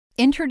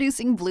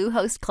Introducing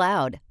Bluehost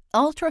Cloud,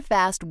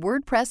 ultra-fast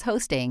WordPress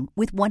hosting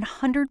with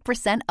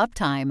 100%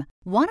 uptime.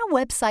 Want a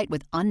website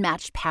with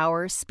unmatched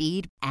power,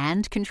 speed,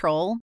 and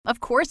control? Of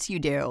course you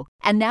do.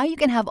 And now you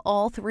can have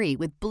all three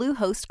with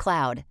Bluehost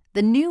Cloud,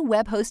 the new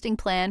web hosting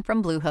plan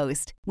from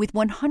Bluehost. With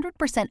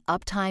 100%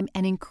 uptime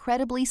and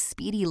incredibly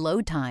speedy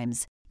load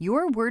times,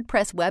 your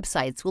WordPress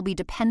websites will be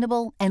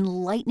dependable and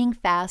lightning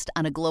fast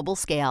on a global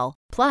scale.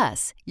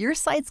 Plus, your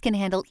sites can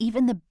handle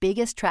even the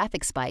biggest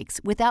traffic spikes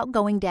without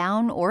going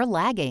down or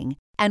lagging.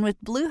 And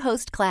with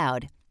Bluehost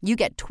Cloud, you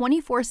get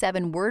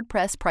 24/7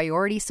 WordPress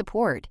priority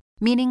support,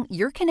 meaning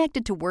you're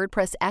connected to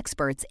WordPress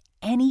experts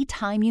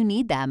anytime you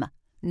need them.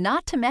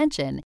 Not to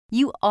mention,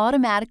 you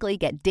automatically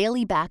get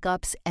daily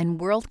backups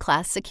and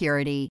world-class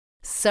security.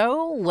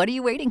 So, what are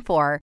you waiting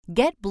for?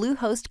 Get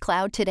Bluehost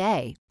Cloud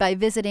today by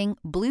visiting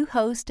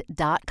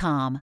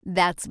Bluehost.com.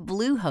 That's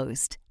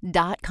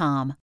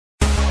Bluehost.com.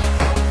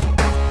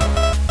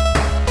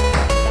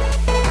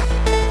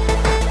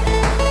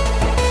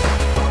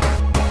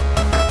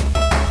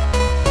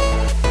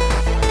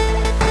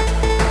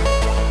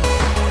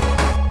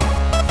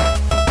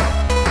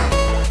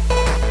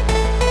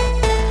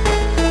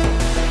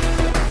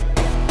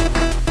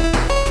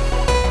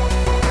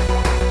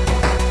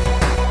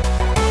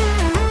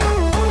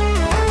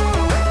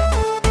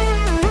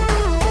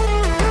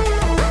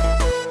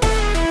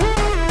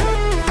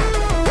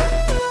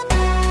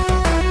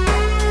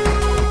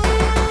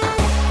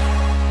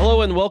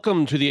 And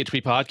welcome to the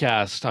HP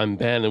Podcast. I'm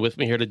Ben, and with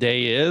me here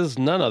today is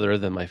none other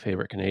than my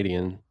favorite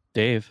Canadian,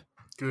 Dave.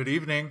 Good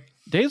evening.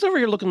 Dave's over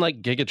here looking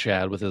like Giga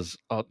Chad with his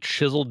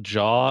chiseled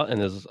jaw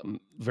and his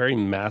very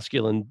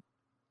masculine,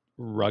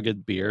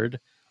 rugged beard.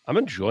 I'm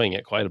enjoying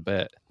it quite a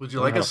bit. Would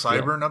you like a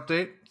Sideburn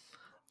update?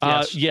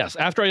 Yes.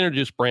 After I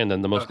introduce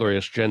Brandon, the most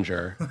glorious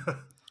ginger,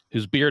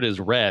 whose beard is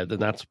red,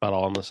 and that's about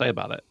all I'm going to say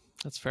about it.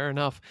 That's fair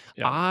enough.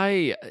 Yeah.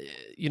 I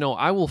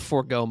will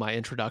forego my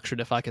introduction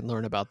if I can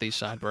learn about these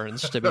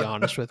sideburns, to be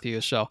honest with you.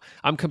 So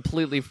I'm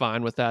completely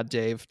fine with that.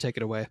 Dave, take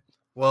it away.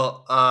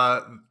 Well,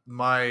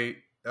 my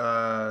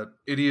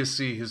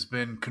idiocy has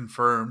been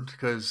confirmed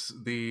because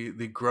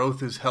the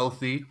growth is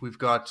healthy. We've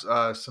got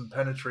some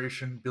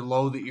penetration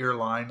below the ear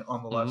line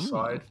on the left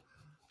side.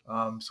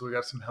 So we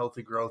got some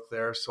healthy growth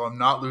there. So I'm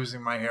not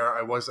losing my hair.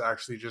 I was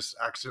actually just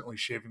accidentally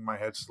shaving my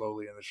head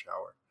slowly in the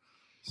shower.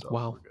 So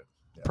wow. We're good.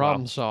 Yeah.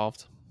 Problem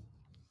solved.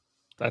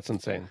 That's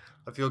insane.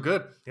 I feel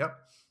good. Yep.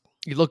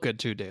 You look good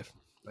too, Dave.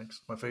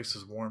 Thanks. My face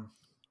is warm.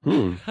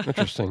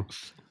 Interesting.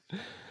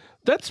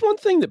 That's one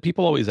thing that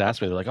people always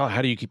ask me. They're like, "Oh,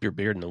 how do you keep your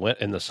beard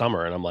in the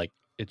summer?" And I'm like,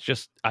 "It's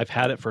just I've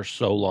had it for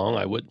so long.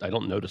 I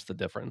don't notice the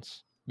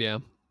difference." Yeah.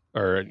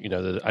 Or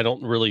I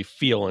don't really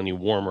feel any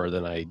warmer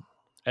than I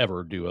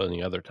ever do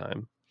any other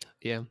time.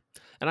 Yeah.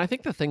 And I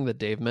think the thing that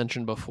Dave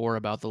mentioned before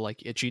about the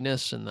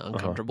itchiness and the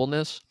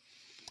uncomfortableness,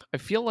 I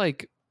feel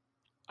like,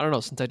 I don't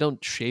know, since I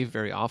don't shave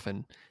very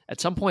often, at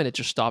some point it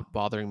just stopped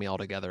bothering me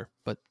altogether.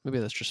 But maybe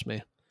that's just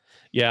me.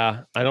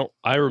 Yeah,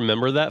 I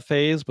remember that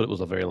phase, but it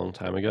was a very long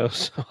time ago.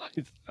 So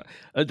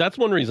that's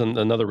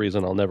another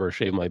reason I'll never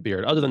shave my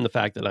beard, other than the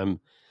fact that I'm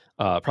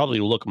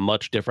probably look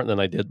much different than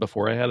I did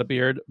before I had a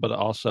beard, but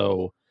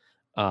also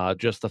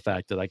just the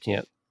fact that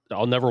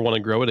I'll never want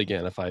to grow it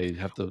again if I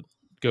have to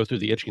go through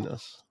the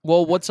itchiness.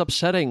 Well, what's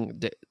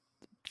upsetting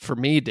for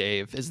me,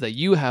 Dave, is that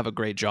you have a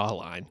great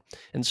jawline,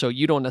 and so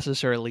you don't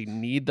necessarily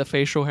need the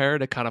facial hair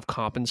to kind of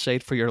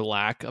compensate for your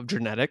lack of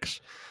genetics.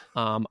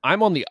 I'm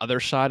on the other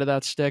side of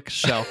that stick,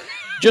 so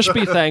just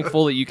be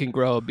thankful that you can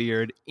grow a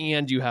beard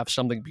and you have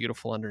something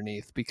beautiful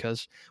underneath,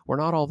 because we're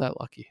not all that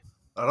lucky.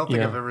 I don't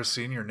think I've ever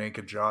seen your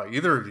naked jaw,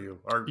 either of you.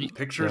 Our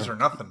pictures are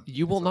nothing.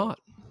 You will not.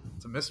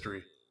 It's a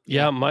mystery.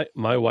 Yeah,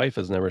 my wife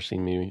has never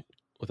seen me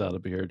without a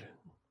beard,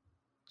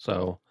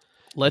 so...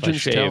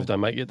 Legends if I shaved, tell. I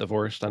might get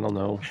divorced. I don't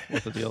know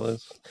what the deal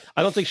is.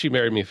 I don't think she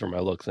married me for my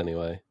looks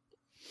anyway.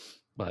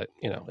 But,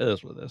 it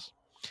is what it is.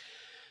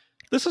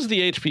 This is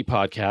the HP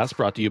Podcast,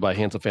 brought to you by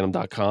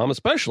handsomephantom.com,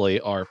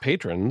 especially our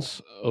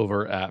patrons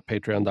over at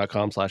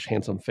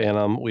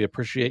patreon.com/handsomephantom. We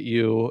appreciate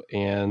you,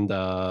 and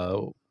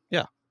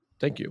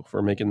thank you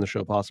for making the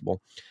show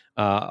possible.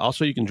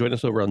 Also, you can join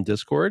us over on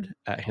Discord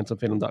at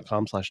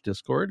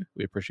handsomephantom.com/Discord.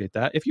 We appreciate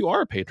that. If you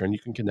are a patron, you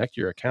can connect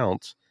your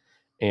accounts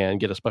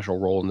and get a special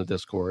role in the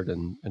Discord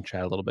and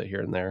chat a little bit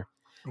here and there.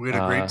 We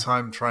had a great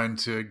time trying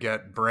to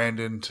get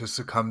Brandon to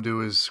succumb to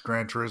his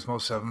Gran Turismo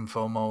 7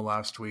 FOMO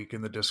last week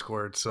in the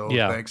Discord. So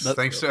thanks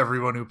to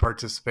everyone who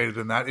participated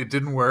in that. It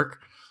didn't work,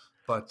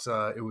 but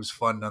it was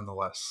fun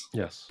nonetheless.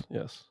 Yes.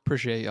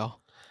 Appreciate y'all.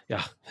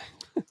 Yeah.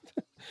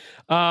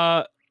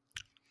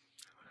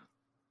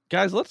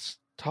 Guys, let's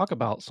talk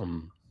about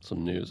some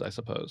news, I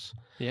suppose.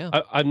 Yeah.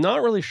 I'm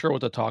not really sure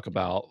what to talk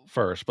about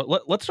first, but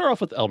let's start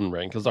off with Elden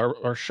Ring, because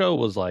our show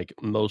was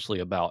mostly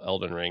about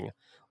Elden Ring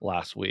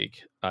last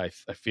week. I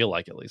feel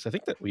like, at least. I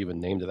think that we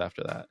even named it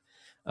after that.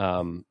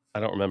 I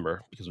don't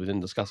remember because we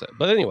didn't discuss it.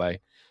 But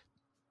anyway,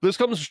 this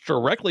comes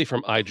directly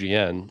from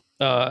IGN.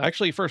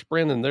 Actually, first,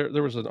 Brandon,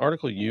 there was an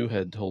article you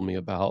had told me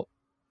about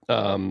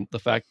the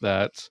fact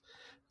that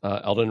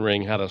Elden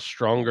Ring had a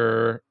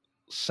stronger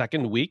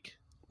second week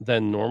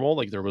than normal.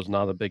 Like there was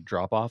not a big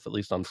drop off, at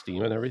least on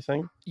Steam and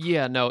everything.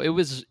 Yeah, no, it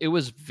was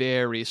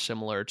very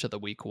similar to the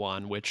week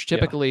one, which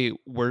typically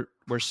we're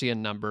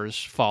seeing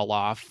numbers fall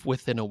off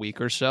within a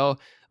week or so.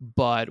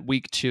 But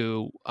week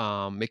two,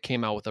 it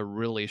came out with a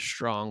really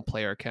strong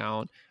player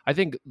count. I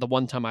think the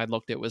one time I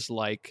looked, it was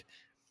like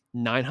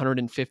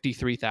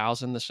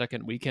 953,000 the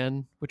second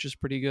weekend, which is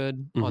pretty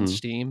good on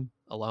Steam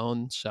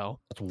alone. So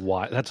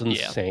that's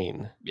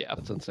insane. Yeah.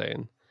 That's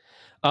insane.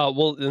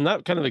 Well, and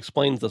that kind of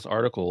explains this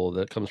article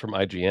that comes from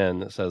IGN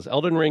that says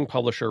Elden Ring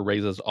publisher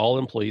raises all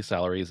employee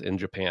salaries in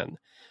Japan.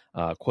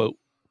 Quote,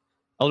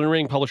 Elden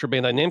Ring publisher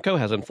Bandai Namco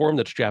has informed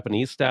its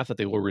Japanese staff that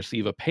they will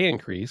receive a pay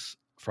increase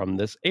from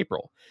this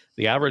April.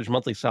 The average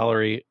monthly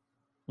salary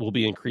will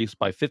be increased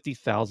by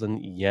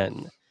 50,000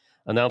 yen.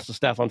 Announced to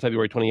staff on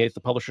February 28th,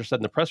 the publisher said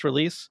in the press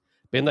release,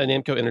 Bandai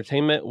Namco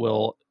Entertainment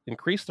will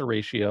increase the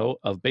ratio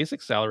of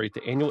basic salary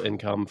to annual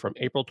income from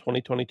April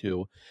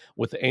 2022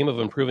 with the aim of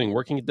improving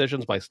working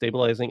conditions by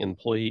stabilizing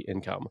employee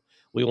income.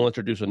 We will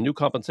introduce a new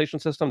compensation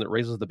system that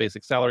raises the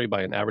basic salary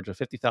by an average of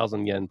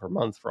 50,000 yen per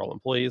month for all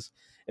employees.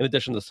 In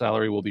addition, the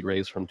salary will be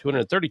raised from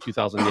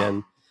 232,000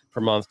 yen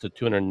per month to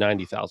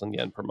 290,000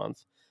 yen per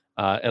month.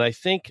 And I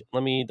think,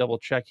 let me double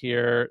check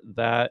here,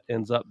 that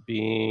ends up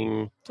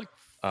being... It's like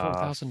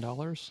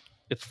 $4,000.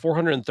 It's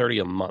 430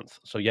 a month.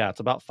 So yeah, it's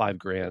about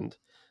 $5,000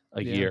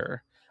 a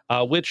year.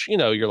 Which,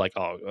 you're like,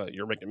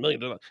 you're making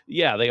millions.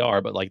 Yeah, they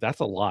are, but like that's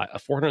a lot.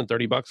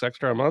 $430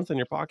 extra a month in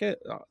your pocket.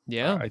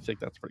 Yeah, I think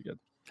that's pretty good.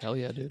 Hell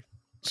yeah, dude.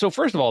 So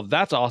first of all,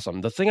 that's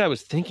awesome. The thing I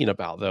was thinking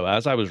about though,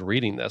 as I was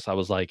reading this, I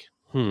was like,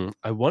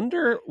 I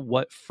wonder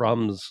what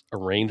From's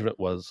arrangement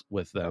was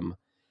with them,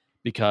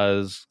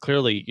 because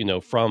clearly,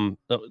 From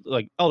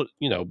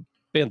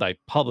Bandai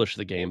published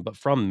the game, but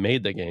From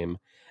made the game,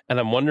 and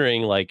I'm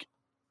wondering like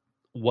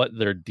what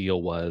their deal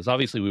was.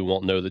 Obviously we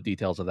won't know the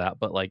details of that,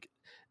 but like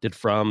did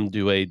From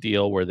do a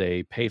deal where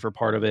they pay for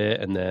part of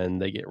it and then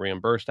they get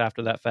reimbursed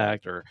after that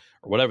fact, or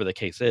whatever the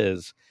case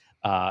is.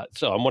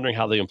 So I'm wondering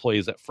how the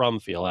employees at From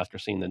feel after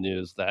seeing the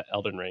news that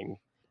Elden Ring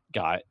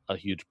got a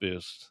huge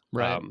boost.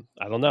 Right.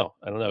 I don't know.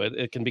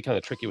 It can be kind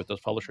of tricky with those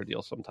publisher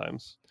deals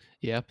sometimes.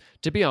 Yeah.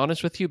 To be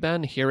honest with you,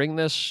 Ben, hearing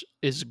this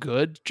is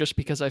good just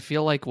because I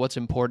feel like what's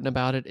important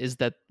about it is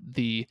that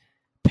the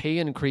pay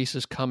increase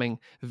is coming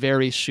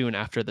very soon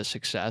after the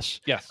success.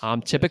 Yes.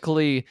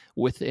 Typically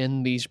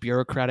within these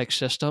bureaucratic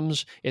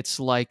systems, it's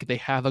like they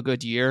have a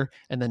good year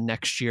and then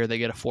next year they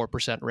get a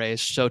 4%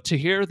 raise. So to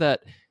hear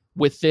that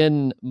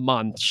within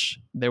months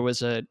there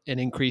was an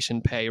increase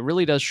in pay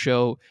really does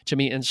show to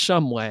me in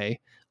some way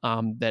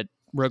that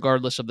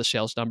regardless of the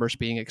sales numbers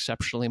being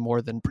exceptionally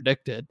more than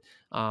predicted,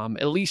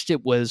 at least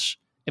it was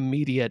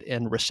immediate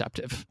and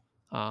receptive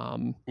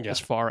as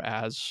far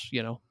as,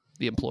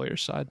 the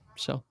employer's side.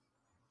 So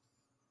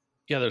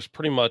yeah, there's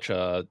pretty much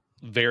a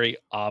very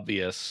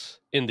obvious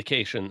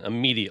indication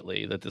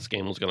immediately that this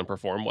game was going to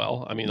perform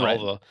well. I mean, right.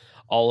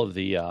 all of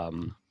the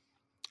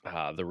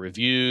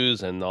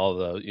reviews and all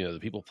the the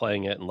people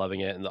playing it and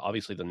loving it, and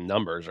obviously the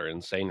numbers are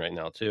insane right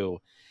now too.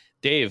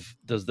 Dave,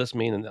 does this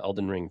mean an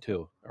Elden Ring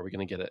 2? Are we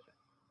going to get it?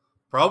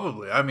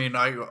 Probably. I mean,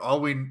 all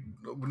we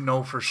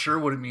know for sure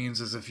what it means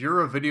is if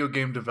you're a video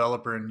game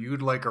developer and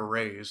you'd like a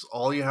raise,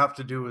 all you have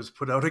to do is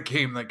put out a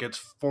game that gets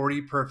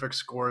 40 perfect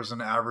scores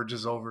and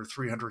averages over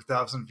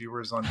 300,000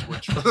 viewers on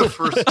Twitch for the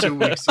first 2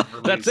 weeks of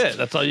release. That's it.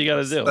 That's all you got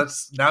to do.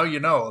 That's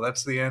now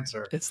that's the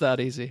answer. It's that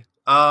easy.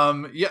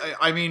 Yeah,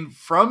 I mean,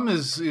 From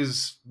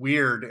is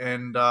weird,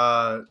 and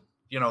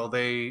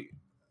they.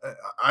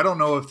 I don't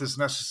know if this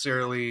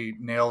necessarily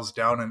nails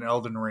down an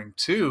Elden Ring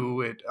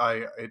 2.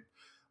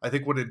 I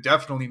think what it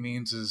definitely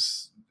means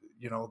is,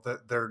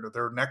 that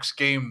their next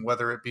game,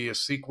 whether it be a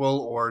sequel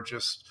or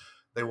just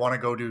they want to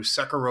go do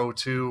Sekiro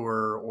 2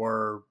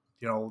 or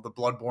the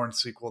Bloodborne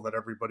sequel that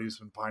everybody's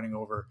been pining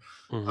over,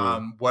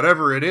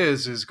 whatever it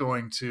is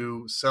going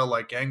to sell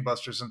like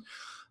gangbusters. And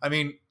I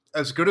mean,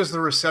 as good as the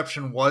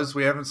reception was,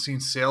 we haven't seen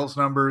sales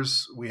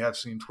numbers. We have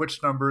seen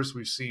Twitch numbers.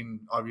 We've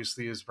seen,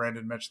 obviously, as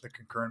Brandon mentioned, the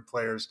concurrent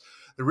players.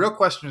 The real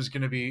question is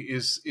going to be,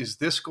 is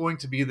this going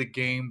to be the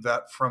game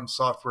that From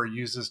Software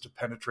uses to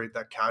penetrate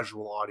that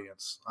casual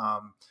audience?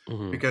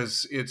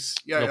 Because it's,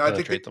 I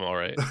think them all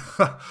right.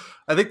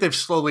 I think they've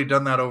slowly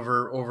done that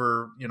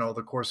over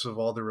the course of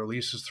all the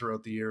releases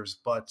throughout the years.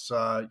 But,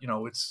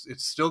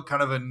 it's still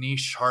kind of a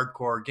niche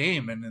hardcore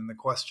game. And then the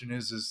question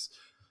is,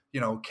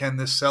 can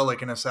this sell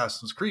like an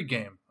Assassin's Creed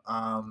game?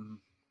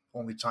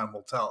 Only time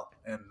will tell.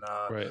 And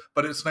right.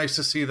 But it's nice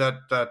to see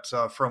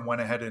that From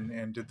went ahead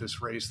and did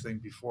this raise thing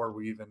before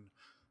we even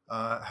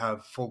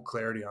have full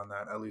clarity on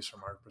that, at least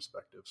from our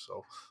perspective.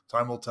 So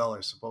time will tell,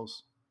 I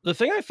suppose. The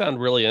thing I found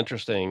really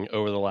interesting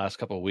over the last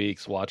couple of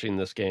weeks watching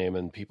this game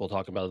and people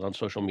talking about it on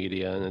social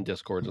media and in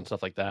Discords and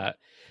stuff like that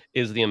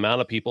is the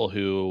amount of people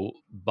who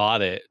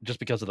bought it just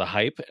because of the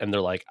hype. And they're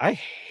like, I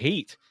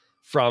hate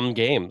From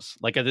games.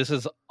 Like, this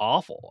is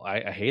awful.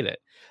 I hate it.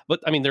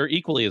 But I mean, there are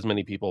equally as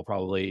many people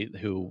probably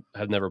who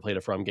have never played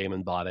a From game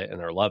and bought it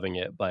and are loving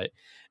it. But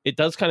it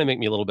does kind of make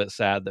me a little bit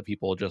sad that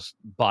people just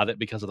bought it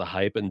because of the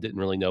hype and didn't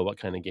really know what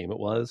kind of game it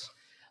was,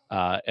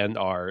 and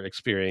are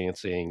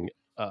experiencing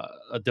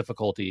a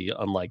difficulty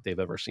unlike they've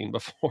ever seen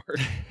before.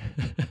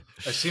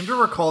 I seem to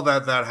recall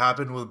that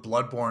happened with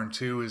Bloodborne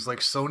too. Is like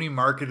Sony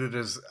marketed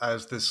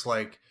as this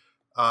like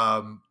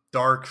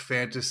dark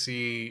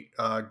fantasy,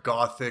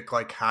 gothic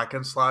like hack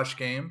and slash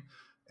game,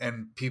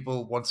 and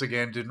people once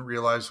again didn't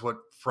realize what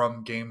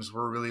From games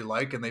were really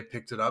like, and they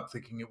picked it up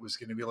thinking it was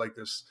going to be like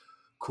this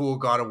cool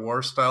God of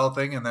War style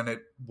thing, and then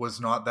it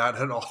was not that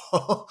at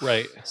all.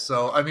 Right.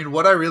 So, I mean,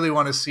 what I really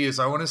want to see is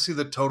I want to see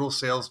the total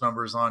sales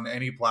numbers on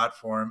any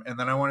platform, and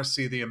then I want to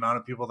see the amount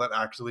of people that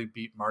actually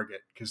beat Margit,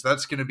 because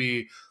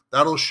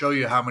that'll show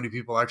you how many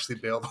people actually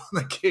bailed on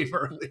the game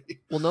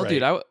early. Well, no, Right.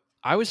 dude,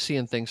 I was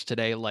seeing things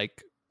today,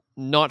 like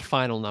not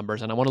final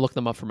numbers, and I want to look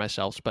them up for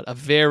myself, but a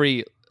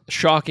very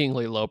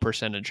shockingly low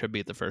percentage should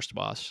beat the first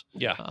boss.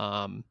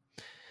 Yeah.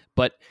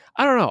 But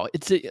I don't know.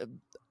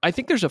 I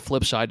think there's a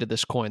flip side to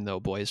this coin, though,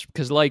 boys,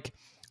 because like,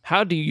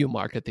 how do you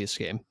market this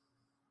game?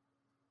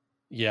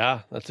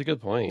 Yeah, that's a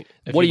good point.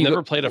 If What you've do you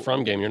never played a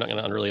From game, you're not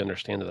going to really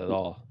understand it at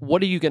all.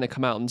 What are you going to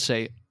come out and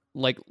say?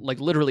 Like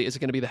literally, is it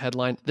going to be the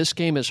headline? This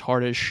game is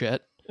hard as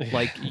shit.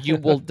 Like, you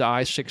will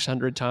die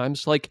 600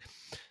 times. Like,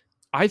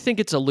 I think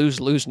it's a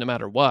lose-lose no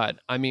matter what.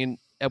 I mean,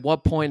 at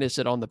what point is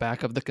it on the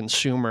back of the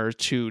consumer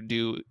to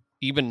do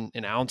even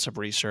an ounce of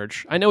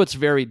research? I know it's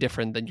very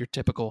different than your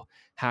typical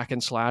hack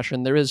and slash,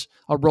 and there is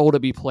a role to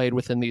be played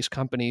within these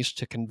companies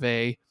to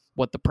convey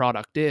what the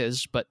product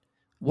is, but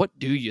what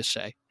do you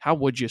say? How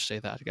would you say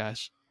that,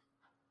 guys?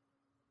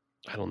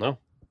 I don't know.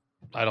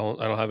 I don't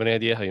have any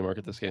idea how you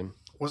market this game.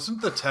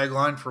 Wasn't the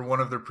tagline for one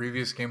of their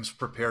previous games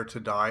 "Prepare to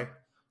Die"?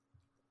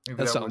 Maybe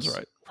That sounds was-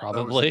 right. That was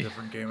a Probably.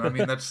 different game. I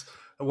mean, that's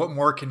what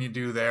more can you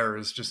do there?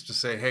 Is just to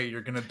say, hey,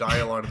 you're going to die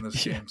a lot in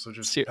this Yeah. game, so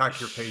just Ser- pack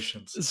your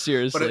patience.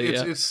 Seriously, But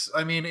yeah. it's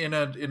I mean, in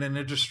an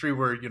industry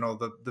where, you know,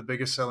 the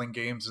biggest selling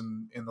games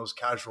in those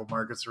casual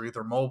markets are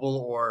either mobile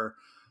or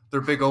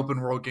they're big open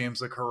world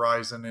games like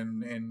Horizon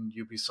and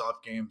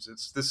Ubisoft games.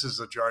 This is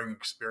a jarring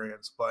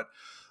experience. But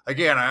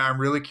again, I'm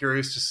really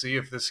curious to see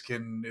if this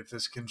can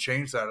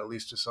change that, at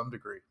least to some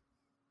degree.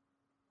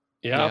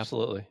 Yeah, Yeah.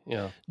 absolutely.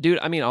 Yeah. Dude,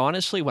 I mean,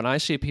 honestly, when I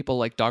see people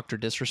like Dr.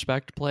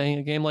 Disrespect playing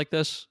a game like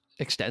this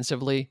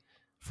extensively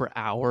for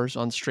hours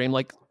on stream,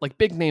 like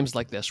big names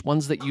like this,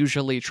 ones that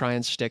usually try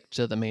and stick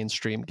to the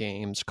mainstream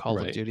games, Call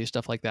of Right. Duty,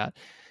 stuff like that,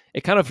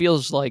 it kind of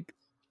feels like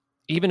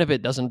even if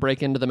it doesn't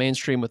break into the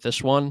mainstream with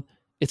this one,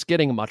 it's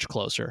getting much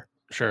closer,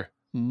 Sure.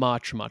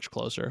 much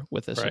closer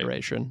with this Right.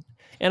 iteration.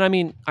 And I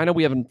mean, I know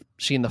we haven't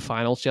seen the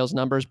final sales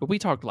numbers, but we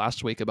talked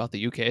last week about the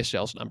UK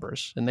sales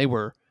numbers, and they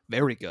were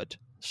very good.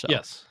 So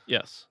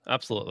Yes,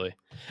 absolutely.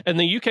 And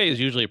the UK is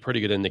usually a pretty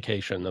good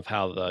indication of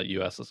how the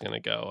US is going to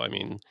go. I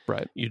mean,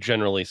 right. you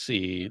generally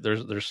see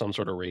there's some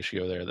sort of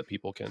ratio there that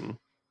people can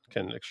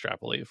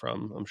extrapolate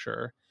from, I'm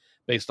sure,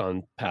 based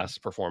on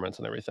past performance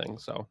and everything.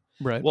 So,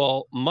 Right.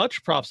 well,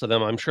 much props to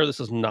them. I'm sure this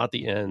is not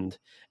the end.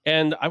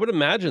 And I would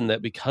imagine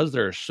that because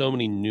there are so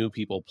many new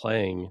people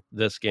playing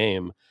this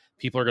game,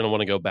 people are going to want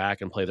to go back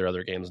and play their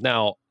other games.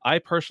 Now, I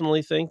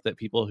personally think that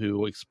people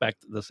who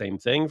expect the same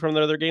thing from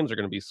their other games are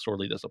going to be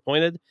sorely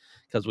disappointed,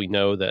 because we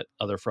know that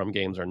other From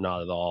games are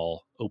not at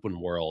all open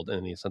world in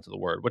any sense of the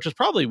word, which is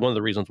probably one of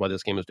the reasons why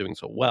this game is doing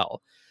so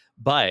well.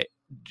 But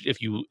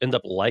if you end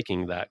up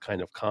liking that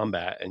kind of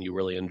combat and you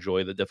really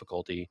enjoy the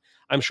difficulty,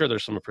 I'm sure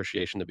there's some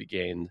appreciation to be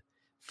gained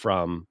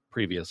from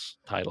previous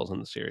titles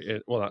in the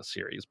series. Well, not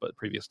series, but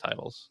previous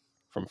titles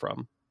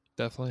from.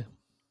 Definitely.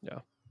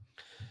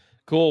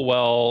 Cool.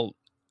 Well,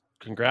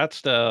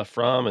 congrats to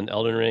From and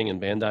Elden Ring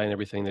and Bandai and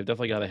everything. They've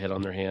definitely got a hit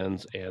on their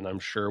hands, and I'm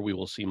sure we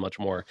will see much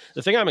more.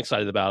 The thing I'm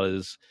excited about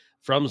is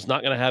From's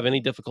not going to have any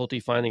difficulty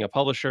finding a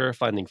publisher,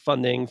 finding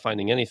funding,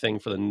 finding anything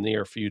for the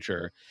near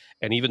future.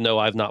 And even though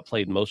I've not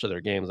played most of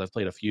their games, I've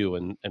played a few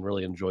and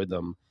really enjoyed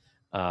them.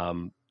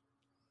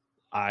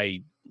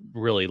 I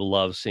really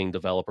love seeing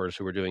developers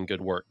who are doing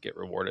good work get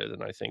rewarded,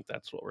 and I think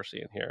that's what we're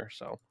seeing here.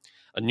 So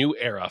a new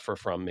era for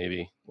From,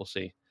 maybe. We'll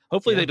see.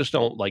 Hopefully Yeah. they just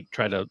don't like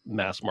try to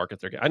mass market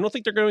their game. I don't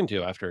think they're going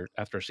to after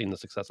seeing the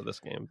success of this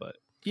game, but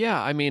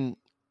Yeah, I mean,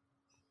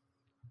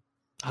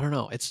 I don't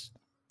know.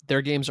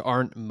 Their games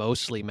aren't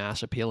mostly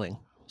mass appealing,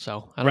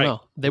 so I don't Right,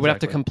 know. They would have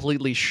to exactly.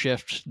 completely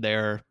shift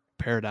their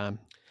paradigm.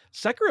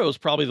 Sekiro is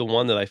probably the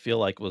one that I feel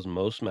like was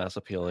most mass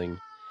appealing,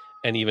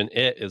 and even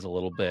it is a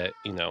little bit,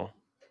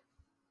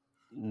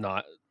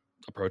 not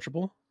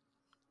approachable.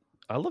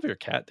 I love your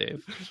cat,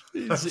 Dave.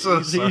 I'm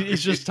so sorry.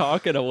 He's just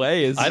talking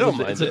away. I don't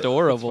mind It's it.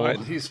 adorable.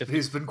 It's fine.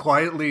 He's been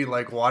quietly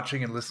like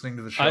watching and listening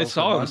to the show. I for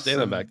saw him months,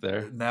 standing and back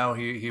there. Now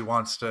he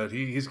wants to.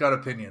 He's got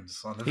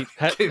opinions on the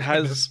Has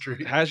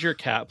industry. has your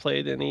cat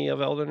played any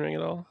of Elden Ring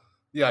at all?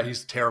 Yeah,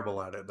 he's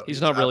terrible at it. Though. He's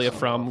not really a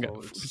absolutely From.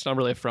 awful. He's not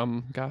really a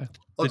From guy.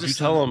 Well, Did you just-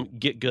 tell him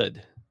get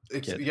good?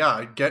 It's, kid?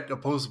 yeah, get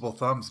opposable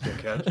thumbs,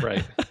 dickhead.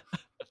 Right.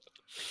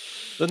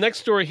 The next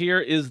story here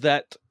is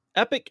that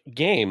Epic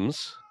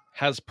Games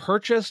has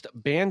purchased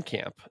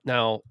Bandcamp.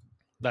 Now,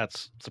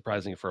 that's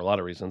surprising for a lot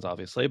of reasons,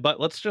 obviously, but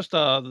let's just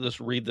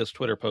read this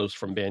Twitter post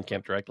from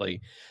Bandcamp directly.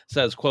 It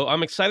says, quote,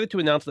 "I'm excited to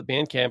announce that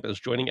Bandcamp is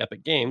joining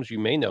Epic Games. You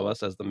may know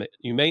us as who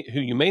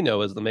you may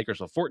know as the makers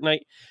of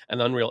Fortnite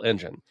and Unreal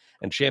Engine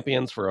and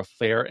champions for a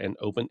fair and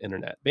open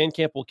internet.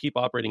 Bandcamp will keep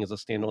operating as a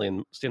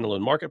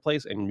standalone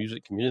marketplace and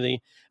music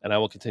community, and I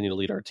will continue to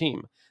lead our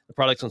team. The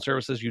products and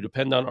services you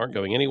depend on aren't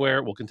going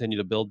anywhere. We'll continue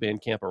to build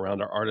Bandcamp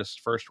around our artists'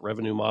 first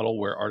revenue model,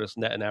 where artists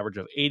net an average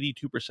of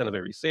 82% of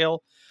every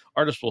sale.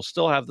 Artists will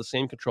still have the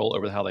same control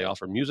over how they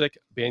offer music.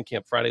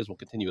 Bandcamp Fridays will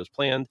continue as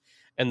planned,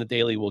 and the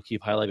daily will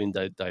keep highlighting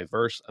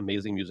diverse,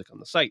 amazing music on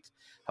the site.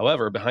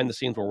 However, behind the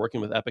scenes, we're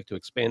working with Epic to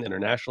expand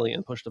internationally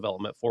and push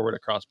development forward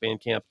across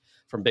Bandcamp,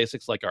 from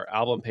basics like our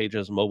album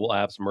pages, mobile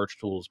apps, merch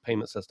tools,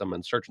 payment system,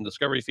 and search and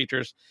discovery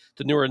features,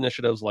 to newer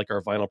initiatives like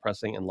our vinyl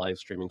pressing and live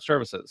streaming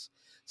services.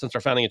 Since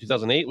our founding in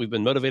 2008, we've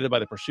been motivated by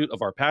the pursuit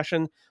of our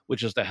passion,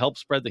 which is to help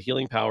spread the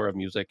healing power of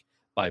music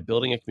by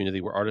building a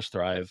community where artists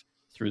thrive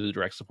through the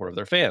direct support of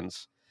their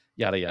fans.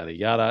 Yada, yada,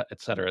 yada,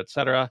 et cetera, et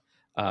cetera.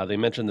 They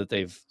mentioned that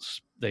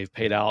they've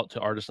paid out to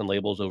artists and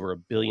labels over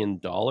 $1 billion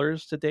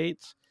to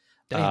date.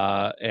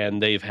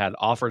 And they've had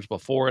offers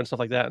before and stuff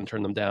like that and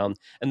turned them down.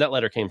 And that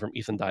letter came from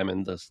Ethan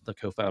Diamond, the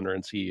co-founder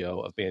and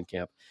CEO of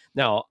Bandcamp.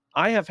 Now,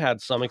 I have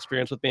had some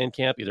experience with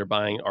Bandcamp, either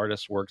buying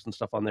artists' works and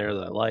stuff on there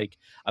that I like.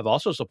 I've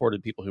also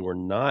supported people who were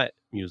not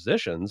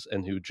musicians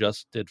and who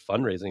just did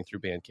fundraising through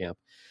Bandcamp.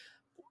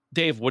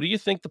 Dave, what do you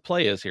think the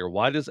play is here?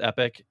 Why does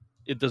Epic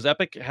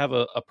have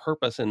a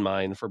purpose in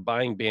mind for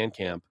buying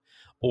Bandcamp?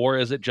 Or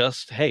is it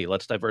just, hey,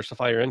 let's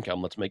diversify your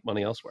income, let's make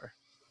money elsewhere?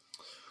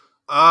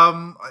 They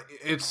bought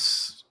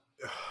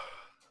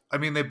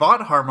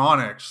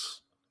Harmonix.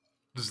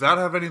 Does that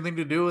have anything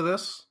to do with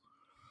this?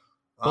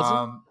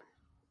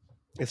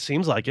 It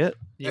seems like it.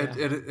 Yeah.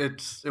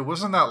 It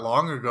wasn't that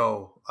long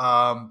ago.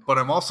 But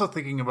I'm also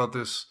thinking about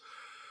this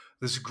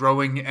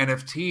growing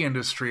NFT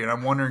industry, and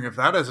I'm wondering if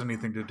that has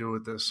anything to do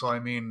with this. So,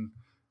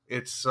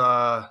 it's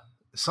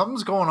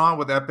something's going on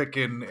with Epic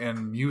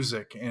and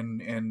music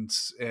and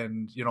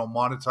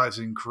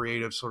monetizing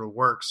creative sort of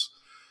works.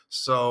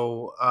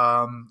 So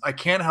I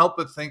can't help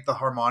but think the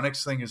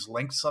Harmonix thing is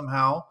linked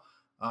somehow.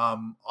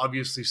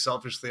 Obviously,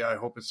 selfishly, I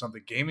hope it's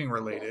something gaming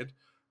related.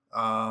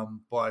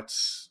 But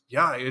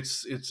yeah,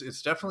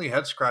 it's definitely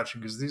head scratching,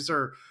 because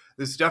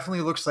this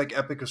definitely looks like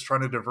Epic is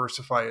trying to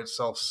diversify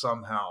itself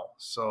somehow.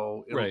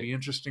 So it'll be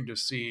interesting to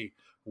see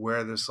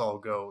where this all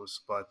goes.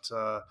 But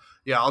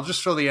I'll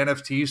just throw the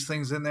NFTs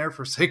things in there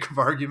for sake of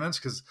arguments,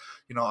 because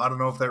I don't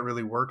know if that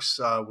really works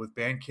with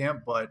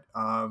Bandcamp, but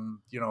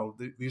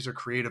these are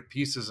creative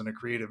pieces in a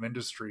creative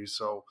industry,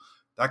 so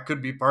that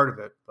could be part of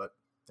it. But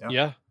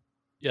yeah,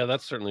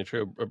 that's certainly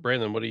true.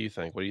 Brandon, what do you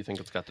think? What do you think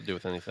it's got to do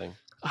with anything?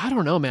 I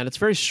don't know, man. It's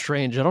very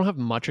strange. I don't have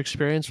much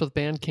experience with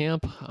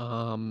Bandcamp,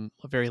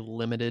 a very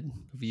limited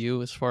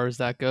view as far as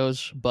that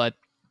goes, but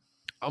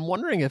I'm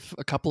wondering if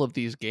a couple of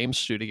these game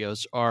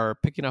studios are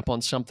picking up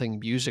on something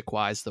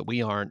music-wise that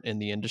we aren't in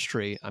the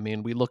industry.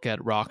 We look at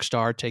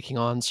Rockstar taking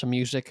on some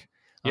music.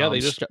 Yeah,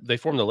 they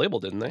formed a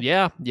label, didn't they?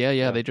 Yeah.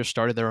 They just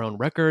started their own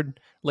record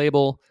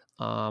label.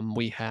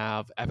 We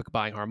have Epic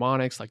buying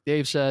Harmonix, like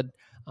Dave said.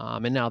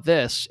 And now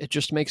it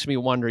just makes me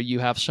wonder, you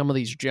have some of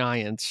these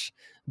giants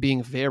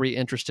being very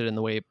interested in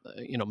the way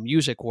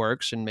music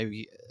works, and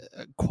maybe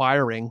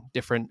acquiring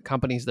different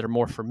companies that are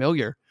more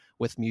familiar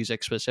with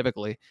music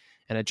specifically.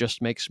 And it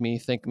just makes me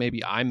think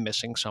maybe I'm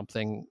missing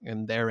something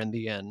and they're in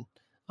the end.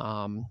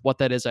 What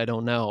that is, I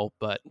don't know,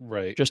 but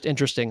just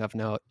interesting of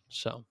note.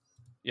 So,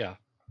 yeah,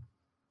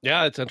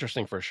 it's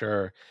interesting for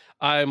sure.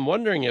 I'm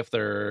wondering if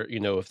they're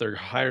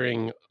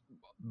hiring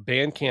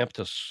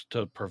Bandcamp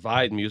to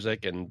provide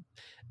music, and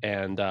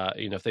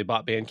if they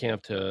bought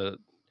Bandcamp to,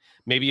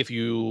 maybe if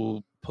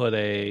you put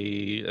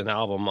an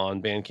album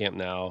on Bandcamp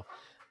now,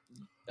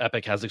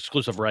 Epic has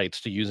exclusive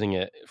rights to using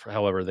it for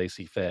however they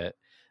see fit.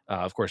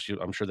 Of course,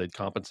 I'm sure they'd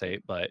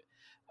compensate, but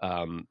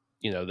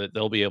that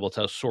they'll be able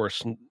to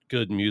source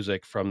good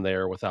music from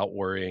there without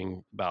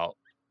worrying about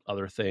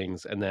other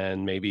things. And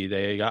then maybe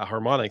they got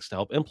Harmonix to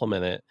help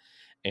implement it,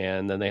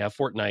 and then they have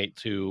Fortnite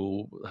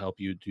to help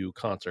you do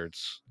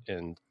concerts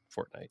in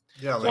Fortnite.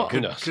 Yeah,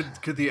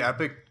 could the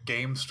Epic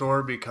Game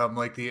Store become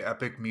like the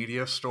Epic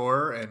Media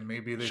Store, and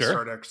maybe they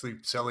start actually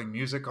selling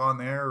music on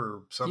there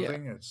or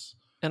something? Yeah.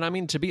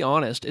 And to be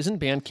honest, isn't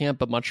Bandcamp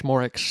a much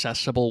more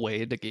accessible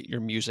way to get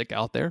your music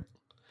out there?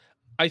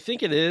 I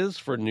think it is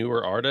for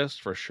newer artists,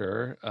 for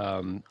sure,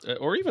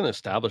 or even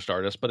established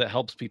artists, but it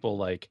helps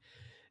people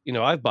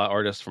I've bought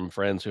artists from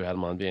friends who had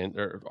them on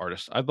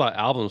I've bought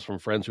albums from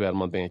friends who had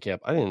them on Bandcamp.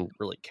 I didn't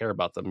really care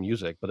about the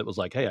music, but it was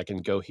like, hey, I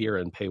can go here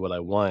and pay what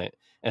I want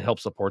and help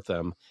support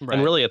them. Right.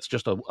 And really, it's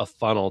just a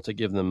funnel to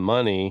give them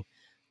money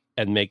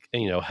and make,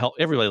 help.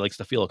 Everybody likes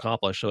to feel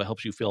accomplished, so it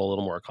helps you feel a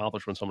little more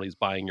accomplished when somebody's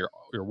buying your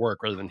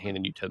work rather than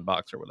handing you $10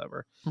 or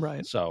whatever.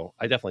 Right. So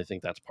I definitely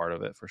think that's part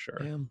of it for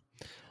sure. Yeah.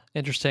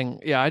 Interesting.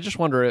 Yeah, I just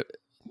wonder.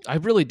 I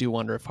really do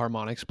wonder if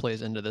Harmonix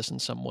plays into this in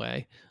some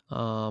way.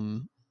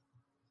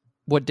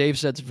 what Dave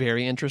said's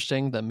very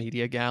interesting, the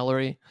media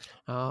gallery.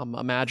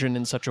 Imagine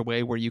in such a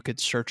way where you could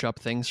search up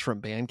things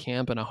from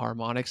Bandcamp in a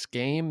harmonics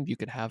game. You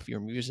could have your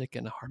music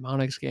in a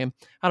harmonics game.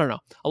 I don't know.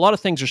 A lot of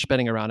things are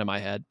spinning around in my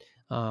head.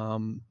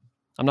 I'm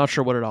not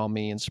sure what it all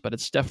means, but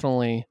it's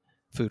definitely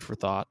food for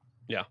thought.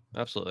 Yeah,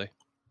 absolutely.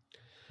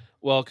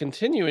 Well,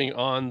 continuing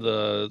on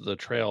the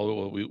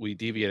trail, we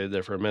deviated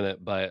there for a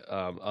minute, but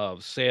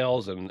of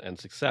sales and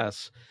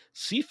success,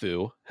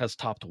 Sifu has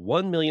topped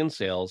 1 million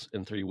sales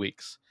in 3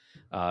 weeks.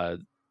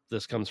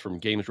 This comes from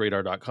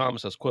GamesRadar.com. It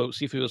says, quote,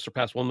 Sifu has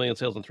surpassed 1 million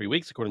sales in 3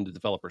 weeks, according to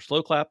developer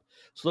Slowclap.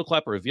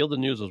 Slowclap revealed the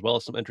news as well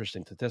as some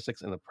interesting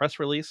statistics in a press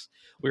release.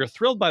 We are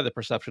thrilled by the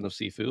perception of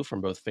Sifu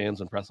from both fans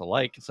and press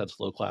alike, said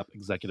Slowclap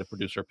executive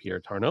producer Pierre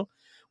Tarno.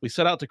 We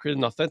set out to create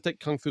an authentic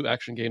kung fu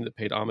action game that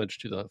paid homage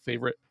to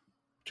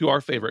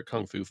our favorite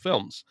kung fu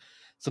films.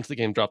 Since the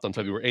game dropped on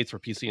February 8th for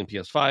PC and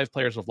PS5,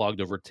 players have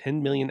logged over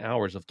 10 million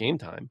hours of game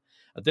time.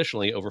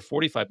 Additionally, over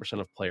 45%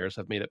 of players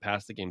have made it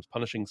past the game's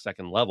punishing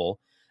second level,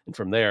 and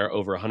from there,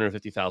 over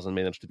 150,000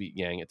 managed to beat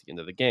Yang at the end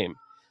of the game.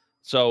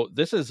 So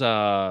this is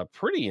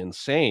pretty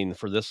insane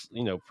for this,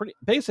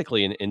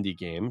 basically an indie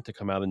game to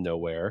come out of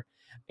nowhere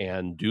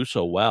and do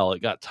so well.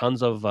 It got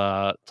tons of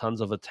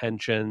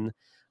attention.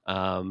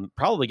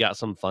 Probably got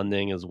some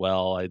funding as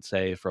well, I'd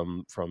say,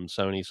 from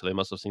Sony, so they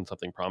must have seen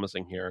something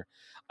promising here.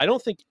 I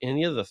don't think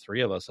any of the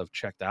three of us have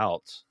checked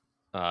out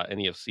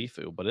any of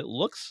Sifu, but it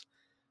looks,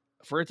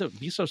 for it to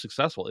be so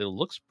successful, it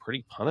looks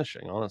pretty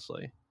punishing,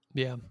 honestly.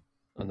 Yeah.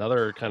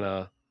 Another kind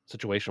of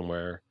situation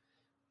where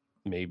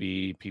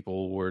maybe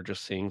people were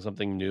just seeing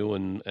something new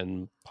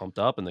and pumped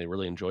up and they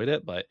really enjoyed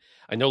it, but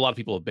I know a lot of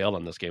people have bailed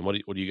on this game. What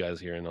are you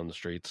guys hearing on the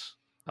streets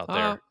out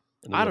there?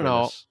 I don't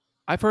know.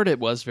 I've heard it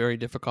was very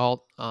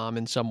difficult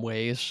in some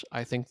ways.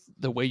 I think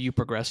the way you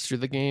progress through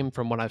the game,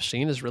 from what I've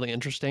seen, is really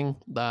interesting.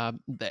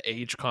 The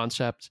age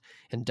concept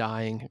and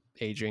dying,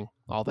 aging,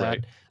 all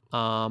that.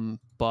 Right.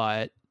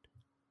 But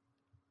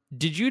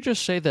did you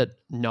just say that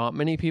not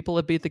many people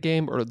had beat the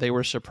game, or they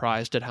were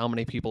surprised at how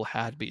many people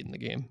had beaten the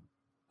game?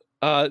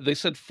 They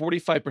said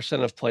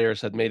 45% of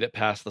players had made it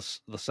past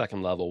the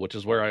second level, which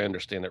is where I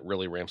understand it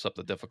really ramps up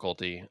the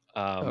difficulty.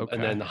 Okay.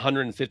 And then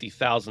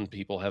 150,000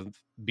 people have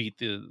beat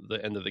the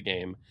end of the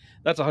game.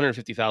 That's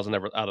 150,000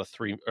 out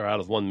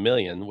of 1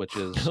 million, which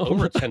is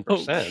over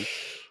 10%.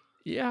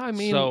 Yeah, I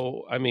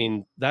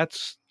mean,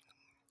 that's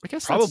I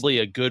guess probably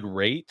a good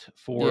rate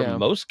for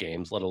most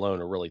games, let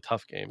alone a really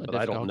tough game. But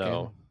I don't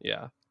know. Game.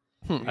 Yeah,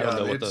 I don't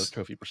know what the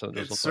trophy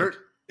percentages look like.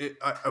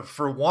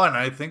 For one,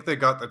 I think they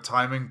got the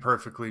timing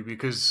perfectly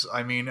because,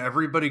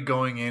 everybody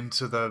going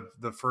into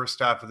the first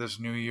half of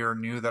this new year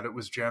knew that it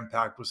was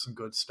jam-packed with some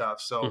good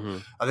stuff. So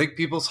I think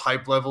people's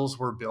hype levels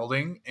were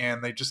building,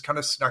 and they just kind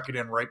of snuck it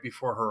in right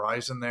before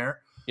Horizon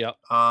there. Yeah.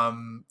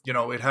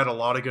 It had a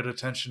lot of good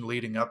attention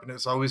leading up, and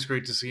it's always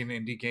great to see an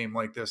indie game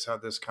like this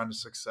have this kind of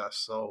success.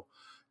 So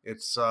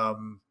it's,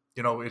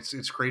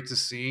 it's great to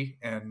see,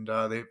 and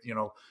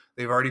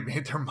they've already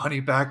made their money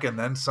back and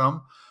then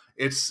some.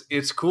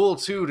 It's cool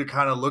too to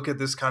kind of look at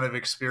this kind of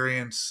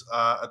experience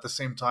at the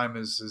same time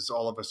as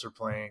all of us are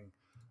playing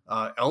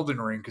Elden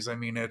Ring, because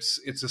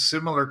it's a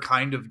similar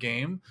kind of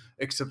game,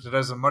 except it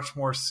has a much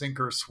more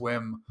sink or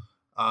swim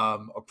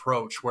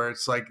approach, where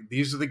it's like,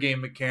 these are the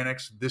game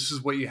mechanics, this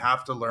is what you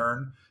have to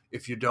learn.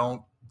 If you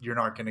don't, you're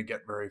not going to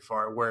get very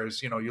far.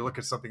 Whereas you look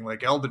at something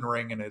like Elden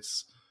Ring, and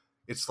it's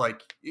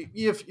like,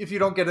 if you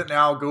don't get it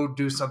now, go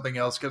do something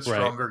else, get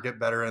stronger, get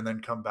better, and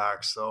then come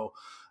back. So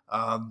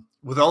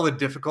with all the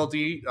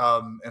difficulty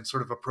and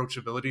sort of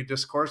approachability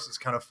discourse, it's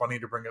kind of funny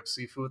to bring up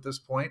Sifu at this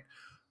point.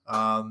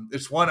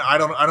 It's one I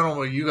don't know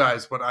about you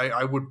guys, but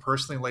I would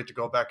personally like to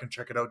go back and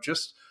check it out,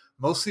 just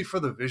mostly for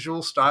the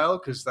visual style,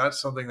 because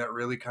that's something that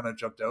really kind of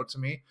jumped out to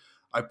me.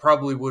 I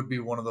probably would be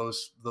one of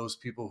those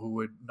people who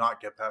would not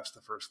get past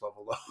the first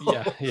level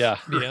though. Yeah.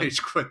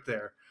 Rage quit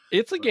there.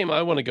 It's a game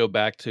I want to go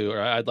back to,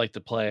 or I'd like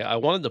to play. I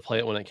wanted to play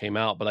it when it came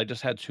out, but I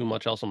just had too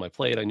much else on my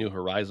plate. I knew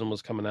Horizon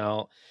was coming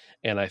out,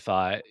 and I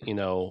thought,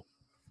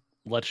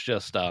 let's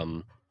just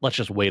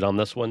wait on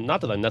this one.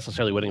 Not that I'm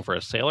necessarily waiting for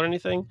a sale or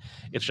anything.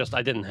 It's just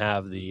I didn't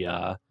have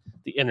the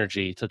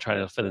energy to try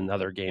to fit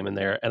another game in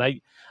there. And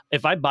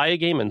if I buy a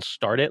game and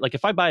start it, like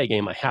if I buy a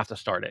game, I have to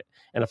start it.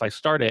 And if I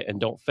start it and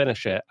don't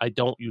finish it, I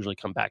don't usually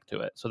come back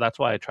to it. So that's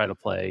why I try to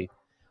play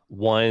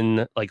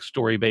one like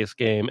story-based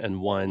game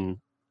and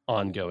one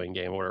ongoing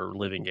game or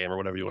living game or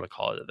whatever you want to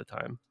call it at the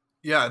time.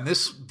 Yeah, and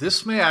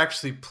this may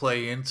actually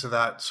play into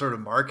that sort of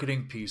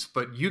marketing piece,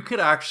 but you could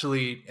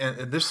actually,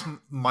 and this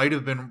might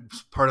have been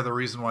part of the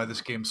reason why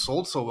this game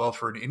sold so well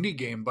for an indie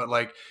game, but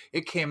like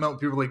it came out,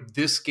 people were like,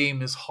 this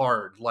game is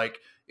hard. Like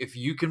if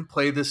you can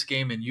play this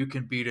game and you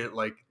can beat it,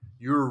 like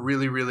you're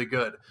really, really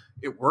good.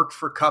 It worked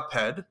for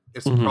Cuphead.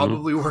 It's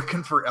probably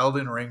working for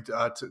Elden Ring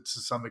to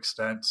some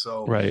extent.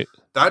 So right.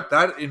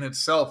 that in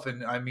itself,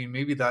 and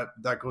maybe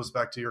that goes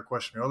back to your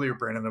question earlier,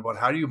 Brandon, about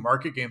how do you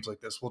market games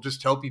like this? Well,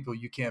 just tell people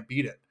you can't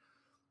beat it.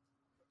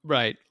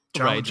 Right.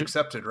 Challenge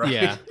accepted,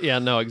 right? Yeah.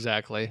 No,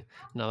 exactly.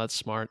 No, that's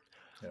smart.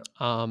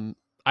 Yeah.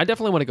 I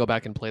definitely want to go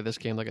back and play this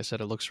game. Like I said,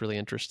 it looks really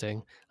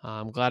interesting.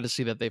 I'm glad to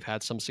see that they've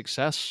had some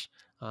success.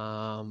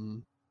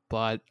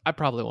 But I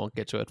probably won't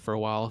get to it for a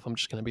while if I'm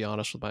just going to be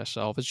honest with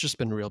myself. It's just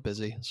been real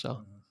busy.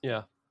 So,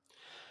 Yeah.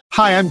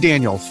 Hi, I'm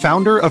Daniel,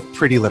 founder of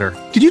Pretty Litter.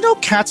 Did you know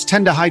cats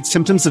tend to hide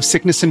symptoms of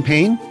sickness and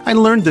pain? I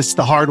learned this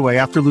the hard way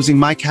after losing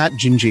my cat,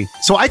 Gingy.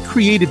 So I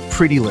created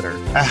Pretty Litter,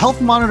 a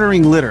health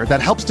monitoring litter that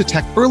helps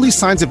detect early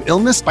signs of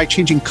illness by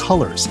changing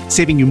colors,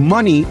 saving you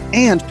money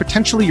and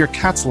potentially your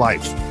cat's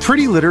life.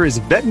 Pretty Litter is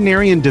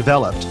veterinarian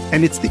developed,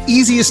 and it's the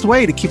easiest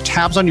way to keep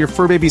tabs on your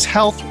fur baby's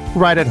health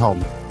right at home.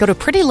 Go to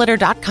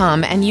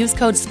prettylitter.com and use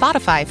code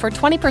SPOTIFY for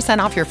 20%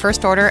 off your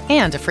first order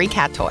and a free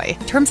cat toy.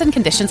 Terms and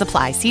conditions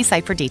apply. See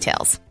site for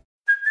details.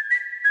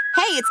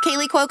 Hey, it's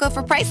Kaylee Cuoco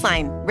for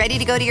Priceline. Ready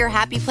to go to your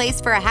happy place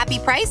for a happy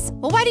price?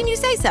 Well, why didn't you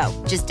say so?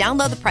 Just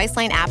download the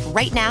Priceline app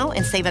right now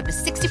and save up to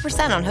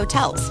 60% on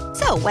hotels.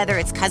 So whether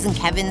it's Cousin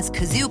Kevin's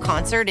Kazoo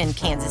Concert in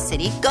Kansas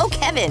City, go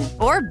Kevin,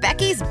 or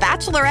Becky's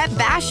Bachelorette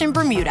Bash in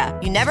Bermuda,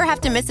 you never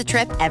have to miss a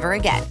trip ever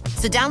again.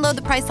 So download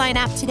the Priceline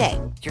app today.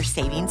 Your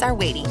savings are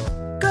waiting.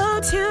 Go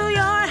to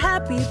your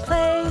happy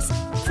place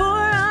for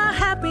a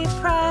happy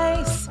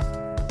price.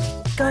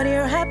 Go to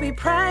your happy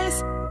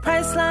price,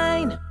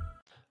 Priceline.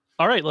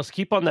 All right, let's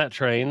keep on that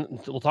train.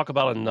 We'll talk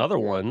about another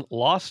one,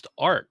 Lost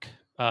Ark.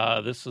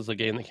 This is a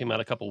game that came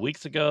out a couple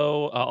weeks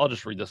ago. I'll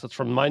just read this. It's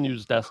from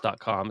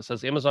mynewsdesk.com. It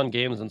says Amazon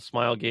Games and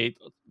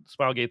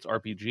Smilegate's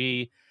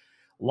RPG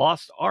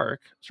Lost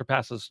Ark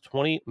surpasses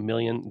 20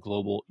 million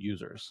global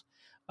users.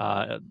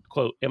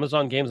 Quote,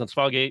 Amazon Games and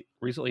Smilegate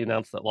recently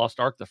announced that Lost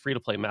Ark, the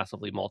free-to-play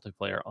massively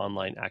multiplayer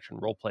online action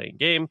role-playing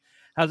game,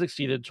 has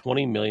exceeded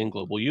 20 million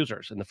global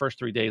users. In the first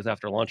 3 days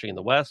after launching in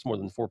the West, more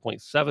than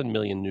 4.7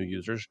 million new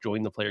users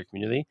joined the player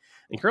community,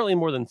 and currently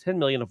more than 10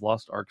 million of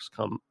Lost Arks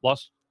come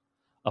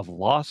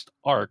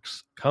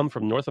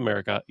from North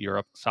America,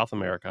 Europe, South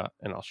America,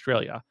 and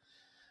Australia.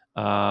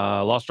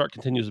 Lost Ark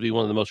continues to be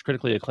one of the most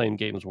critically acclaimed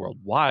games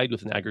worldwide,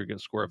 with an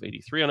aggregate score of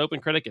 83 on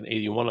OpenCritic and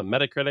 81 on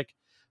Metacritic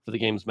for the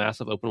game's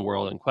massive open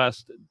world and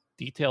quest,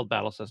 detailed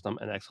battle system,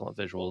 and excellent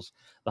visuals.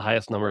 The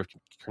highest number of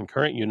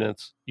concurrent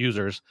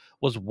users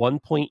was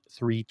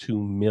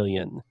 1.32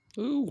 million,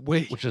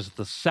 which is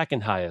the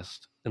second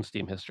highest in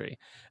Steam history.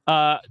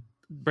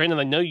 Brandon,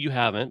 I know you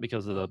haven't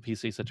because of the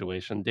PC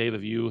situation. Dave,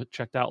 have you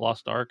checked out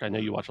Lost Ark? I know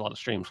you watch a lot of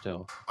streams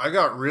too. I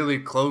got really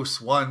close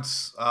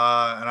once,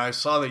 and I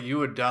saw that you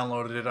had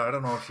downloaded it. I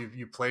don't know if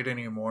you played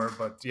anymore,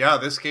 but yeah,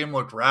 this game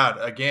looked rad.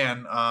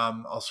 Again,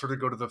 I'll sort of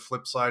go to the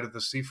flip side of the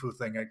Sifu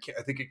thing.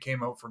 I think it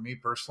came out for me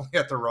personally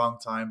at the wrong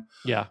time.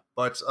 Yeah.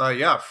 But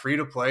yeah, free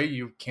to play,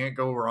 you can't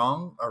go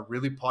wrong. A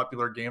really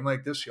popular game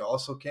like this, you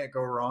also can't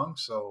go wrong.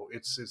 So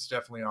it's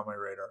definitely on my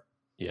radar.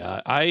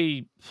 Yeah,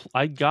 I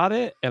got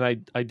it and I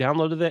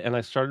downloaded it and I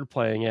started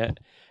playing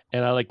it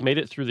and I made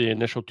it through the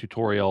initial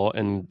tutorial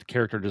and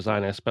character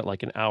design. I spent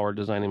an hour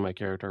designing my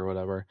character or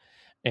whatever.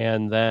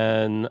 And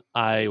then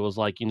I was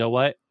like, you know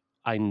what?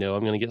 I know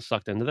I'm going to get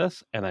sucked into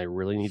this and I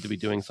really need to be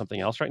doing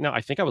something else right now.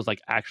 I think I was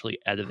actually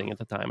editing at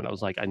the time and I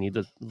was like, I need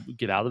to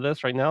get out of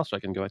this right now so I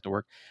can go back to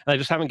work. And I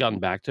just haven't gotten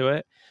back to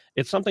it.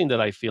 It's something that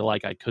I feel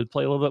like I could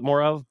play a little bit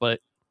more of, but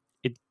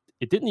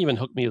it didn't even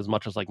hook me as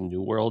much as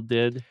New World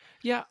did.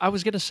 Yeah, I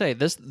was going to say,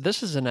 this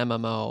is an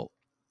MMO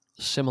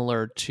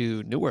similar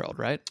to New World,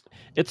 right?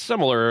 It's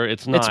similar.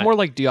 It's not. It's more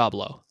like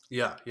Diablo.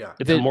 Yeah.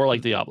 It's more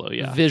like Diablo,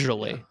 yeah.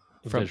 Visually.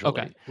 Yeah.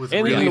 Okay. With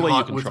and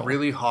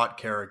really hot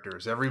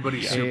characters.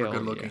 Everybody's super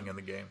good looking in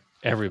the game.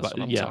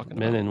 Everybody,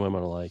 men and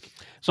women alike.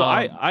 So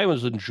I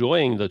was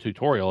enjoying the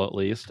tutorial at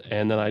least,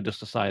 and then I just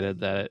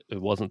decided that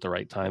it wasn't the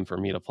right time for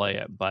me to play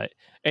it. But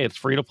hey, it's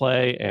free to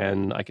play,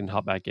 and I can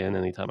hop back in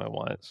anytime I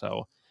want.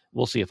 So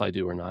we'll see if I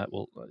do or not.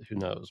 Well, who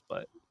knows?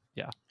 But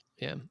yeah.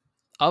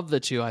 Of the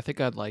two, I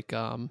think I'd like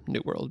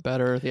New World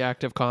better. The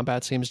active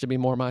combat seems to be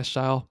more my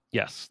style.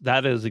 Yes,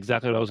 that is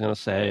exactly what I was going to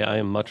say. I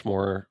am much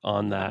more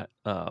on that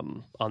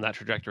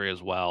trajectory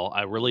as well.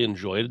 I really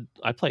enjoyed.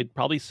 I played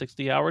probably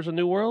 60 hours of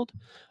New World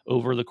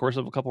over the course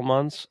of a couple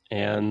months,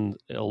 and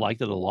I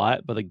liked it a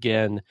lot. But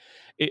again,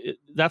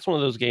 that's one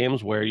of those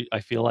games where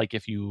I feel like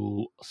if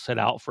you sit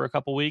out for a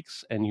couple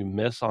weeks and you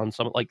miss on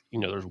some,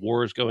 there's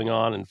wars going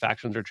on and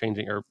factions are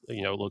changing, or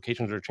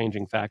locations are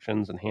changing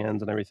factions and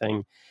hands and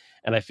everything.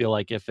 And I feel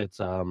like if it's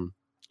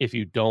if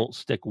you don't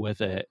stick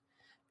with it,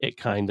 it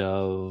kind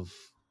of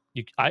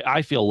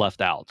I feel left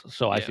out.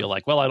 So I feel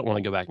like, well, I don't want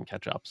to go back and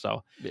catch up.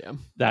 So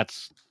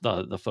that's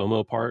the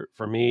FOMO part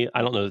for me.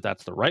 I don't know that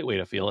that's the right way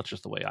to feel. It's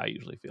just the way I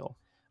usually feel.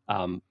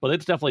 But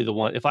it's definitely the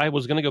one. If I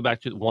was going to go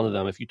back to one of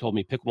them, if you told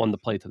me pick one to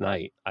play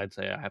tonight, I'd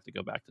say I have to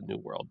go back to New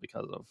World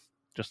because of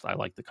just I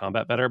like the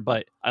combat better.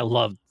 But I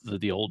love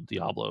the old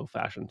Diablo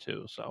fashion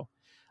too. So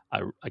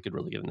I could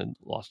really get into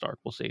Lost Ark.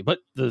 We'll see. But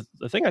the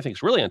thing I think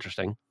is really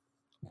interesting,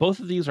 both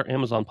of these are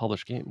Amazon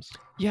published games.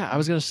 Yeah, I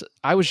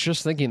was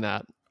just thinking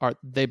that.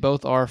 They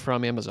both are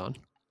from Amazon.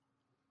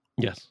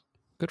 Yes.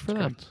 Good for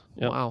them.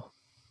 Yep. Wow.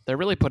 They're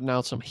really putting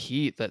out some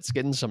heat that's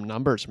getting some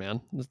numbers, man.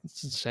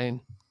 It's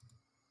insane.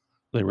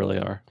 They really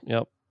are.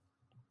 Yep.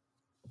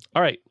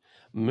 All right.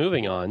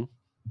 Moving on.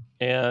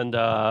 And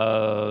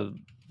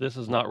this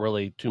is not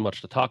really too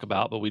much to talk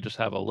about, but we just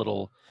have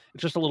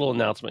it's just a little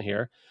announcement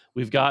here.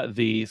 We've got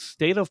the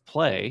State of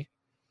Play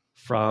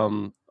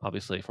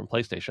obviously from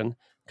PlayStation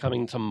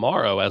coming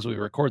tomorrow as we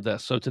record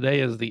this. So today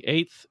is the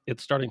 8th.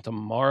 It's starting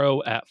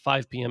tomorrow at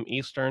 5 p.m.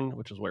 Eastern,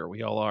 which is where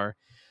we all are.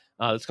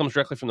 This comes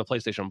directly from the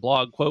PlayStation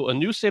blog. Quote, a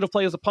new State of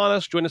Play is upon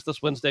us. Join us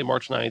this Wednesday,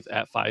 March 9th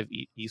at 5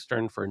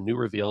 Eastern for new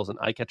reveals and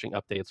eye-catching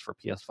updates for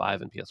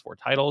PS5 and PS4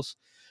 titles.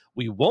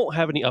 We won't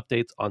have any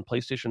updates on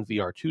PlayStation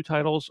VR 2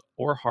 titles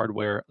or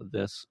hardware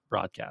this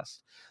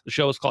broadcast. The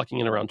show is clocking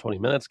in around 20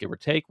 minutes, give or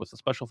take, with a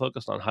special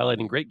focus on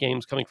highlighting great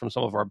games coming from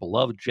some of our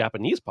beloved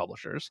Japanese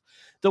publishers.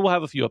 Then we'll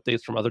have a few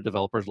updates from other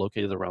developers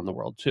located around the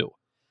world, too.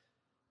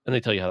 And they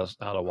tell you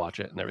how to watch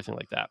it and everything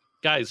like that.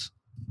 Guys,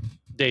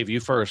 Dave, you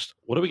first.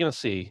 What are we going to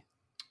see?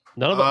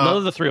 None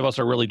of the three of us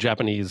are really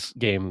Japanese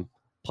game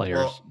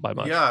players by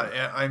much.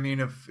 Yeah, I mean,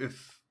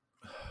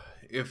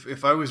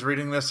 if I was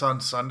reading this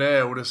on Sunday,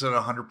 I would have said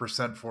 100%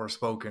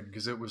 Forspoken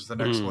because it was the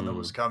next one that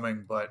was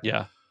coming. But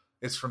yeah,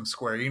 it's from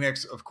Square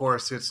Enix. Of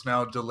course, it's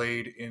now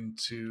delayed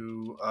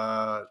into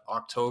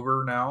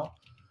October now.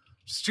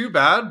 It's too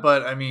bad,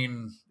 but I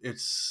mean,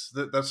 that's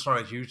not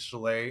a huge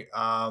delay.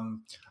 I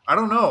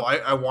don't know.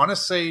 I want to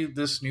say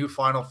this new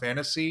Final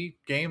Fantasy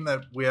game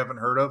that we haven't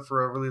heard of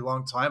for a really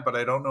long time, but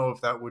I don't know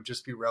if that would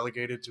just be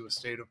relegated to a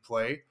State of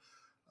Play.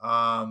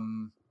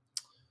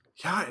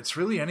 Yeah, it's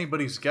really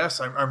anybody's guess.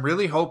 I'm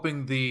really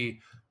hoping they're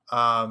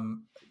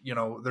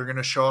going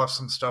to show off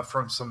some stuff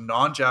from some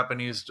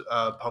non-Japanese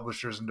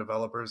publishers and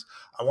developers.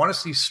 I want to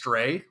see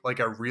Stray. Like,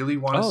 I really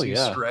want to see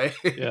Stray.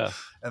 Yeah.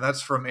 And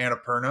that's from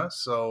Annapurna.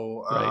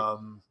 So,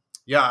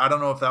 yeah, I don't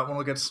know if that one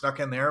will get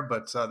stuck in there,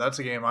 but that's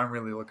a game I'm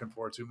really looking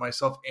forward to.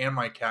 Myself and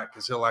my cat,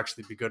 because he'll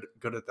actually be good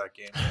at that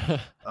game.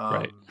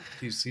 Right.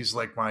 He's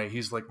like my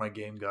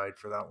game guide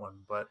for that one.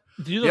 But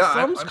do the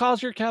thumbs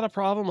cause your cat a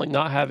problem? Like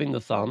not having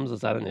the thumbs,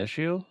 is that an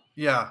issue?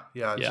 Yeah.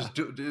 Just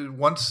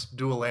once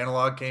Dual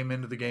Analog came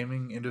into the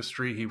gaming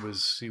industry, he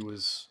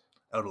was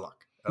out of luck.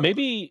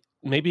 Maybe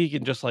he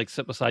can just like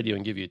sit beside you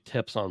and give you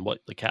tips on what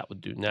the cat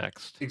would do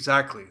next.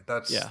 Exactly.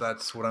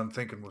 That's what I'm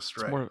thinking with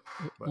Stray. It's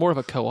more of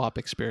a co-op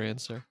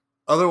experience there.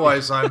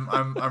 Otherwise,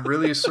 I'm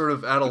really sort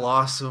of at a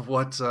loss of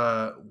what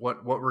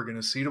we're going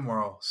to see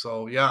tomorrow.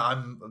 So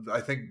yeah,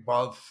 I think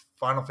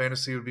Final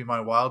Fantasy would be my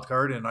wild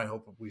card, and I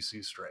hope we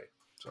see Stray.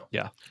 So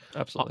yeah,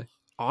 absolutely.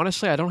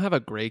 Honestly, I don't have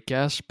a great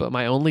guess, but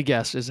my only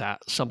guess is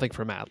something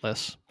from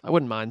Atlas. I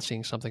wouldn't mind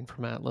seeing something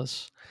from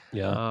Atlas.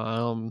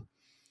 Yeah.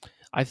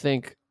 I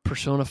think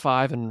Persona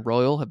 5 and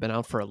Royal have been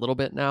out for a little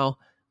bit now.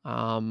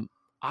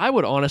 I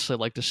would honestly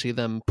like to see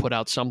them put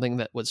out something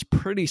that was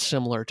pretty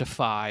similar to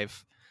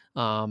 5,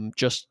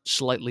 just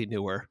slightly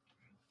newer.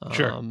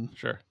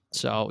 Sure.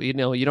 So, you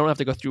don't have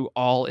to go through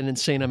an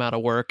insane amount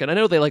of work. And I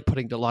know they like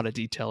putting a lot of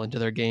detail into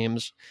their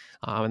games,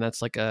 and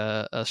that's like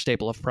a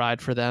staple of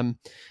pride for them.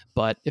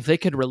 But if they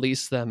could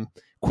release them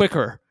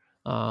quicker,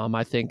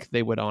 I think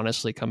they would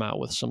honestly come out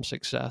with some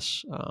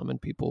success, and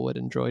people would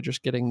enjoy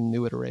just getting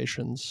new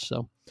iterations.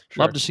 So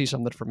love to see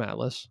something from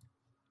Atlas.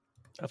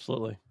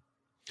 Absolutely.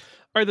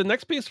 All right, the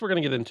next piece we're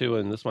going to get into,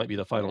 and this might be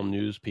the final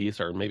news piece,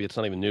 or maybe it's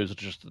not even news,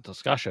 it's just a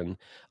discussion.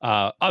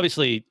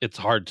 Obviously, it's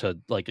hard to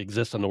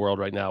exist in the world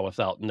right now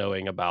without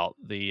knowing about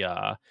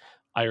the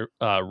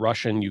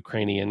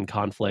Russian-Ukrainian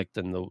conflict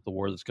and the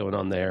war that's going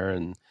on there,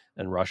 and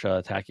Russia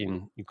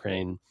attacking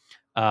Ukraine.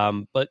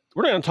 But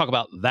we're not going to talk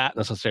about that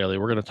necessarily.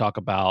 We're going to talk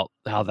about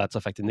how that's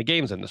affecting the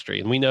games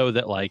industry. And we know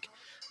that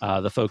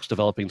the folks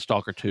developing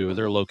Stalker 2,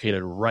 they're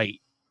located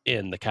right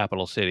in the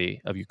capital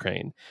city of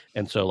Ukraine.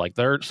 And so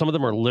some of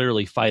them are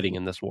literally fighting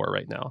in this war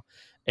right now.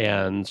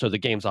 And so the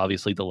game's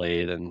obviously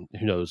delayed, and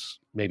who knows,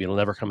 maybe it'll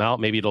never come out.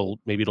 Maybe it'll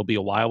be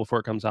a while before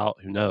it comes out.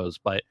 Who knows?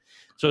 But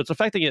so it's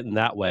affecting it in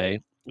that way.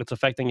 It's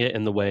affecting it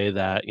in the way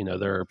that,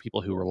 there are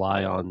people who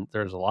rely on,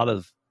 there's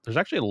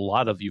actually a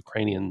lot of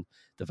Ukrainian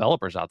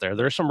developers out there.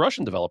 There are some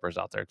Russian developers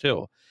out there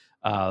too,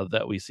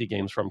 that we see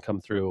games from come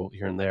through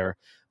here and there.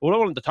 But what I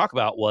wanted to talk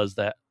about was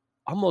that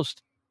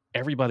almost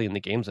everybody in the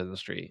games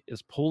industry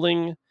is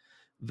pulling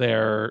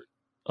the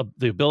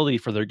ability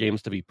for their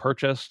games to be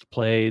purchased,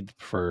 played,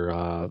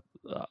 for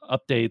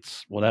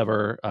updates,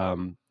 whatever,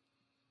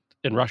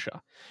 in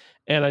Russia.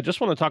 And I just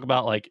want to talk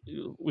about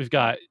we've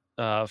got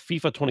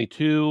FIFA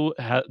 22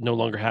 no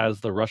longer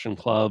has the Russian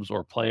clubs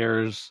or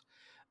players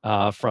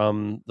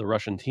from the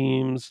Russian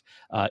teams.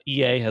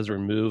 EA has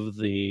removed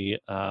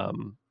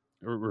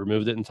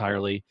removed it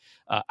entirely.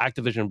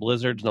 Activision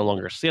Blizzard's no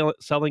longer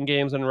selling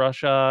games in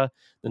Russia.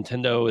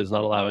 Nintendo is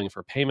not allowing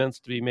for payments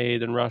to be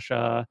made in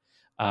Russia.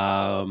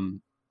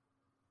 Gran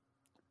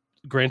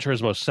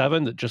Turismo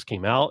 7 that just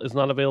came out is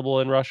not available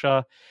in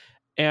Russia.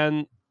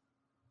 And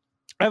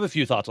I have a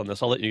few thoughts on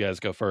this. I'll let you guys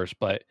go first,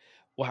 but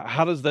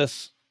what does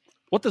this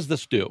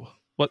do?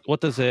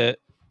 What does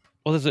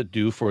it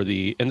do for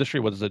the industry?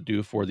 What does it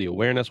do for the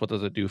awareness? What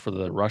does it do for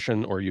the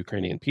Russian or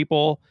Ukrainian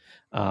people?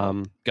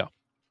 Go.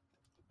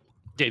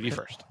 Dave, you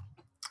first.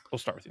 We'll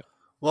start with you.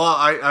 Well,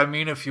 I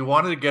mean, if you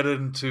wanted to get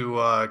into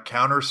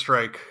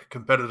Counter-Strike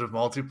competitive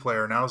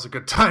multiplayer, now is a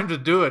good time to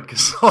do it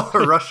because all the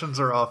Russians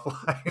are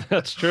offline.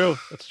 That's true.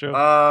 That's true.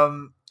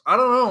 I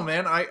don't know,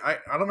 man. I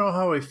don't know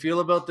how I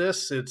feel about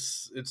this.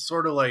 It's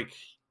sort of like,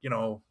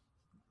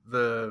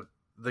 the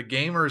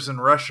gamers in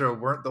Russia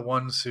weren't the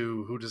ones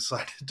who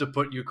decided to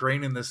put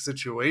Ukraine in this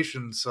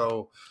situation.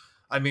 So,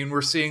 I mean,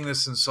 we're seeing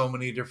this in so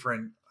many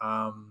different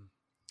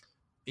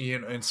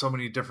in so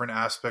many different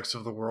aspects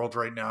of the world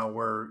right now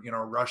where,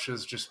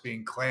 Russia's just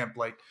being clamped.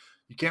 Like,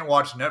 you can't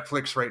watch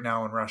Netflix right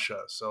now in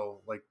Russia.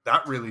 So, like,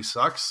 that really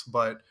sucks.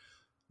 But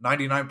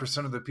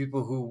 99% of the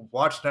people who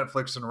watch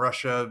Netflix in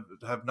Russia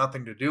have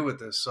nothing to do with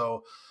this.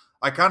 So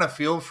I kind of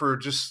feel for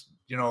just,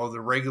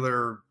 the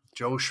regular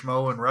Joe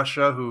Schmo in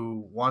Russia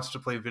who wants to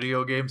play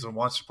video games and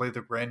wants to play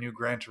the brand new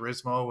Gran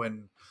Turismo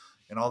and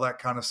all that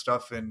kind of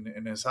stuff and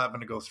is having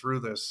to go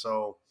through this.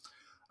 So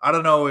I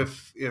don't know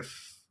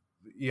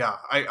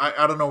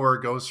I don't know where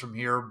it goes from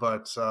here,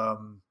 but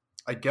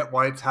I get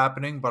why it's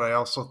happening, but I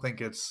also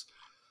think it's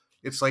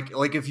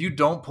like if you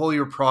don't pull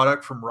your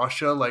product from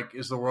Russia, like,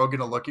 is the world going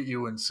to look at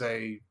you and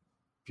say,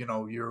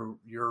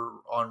 you're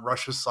on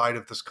Russia's side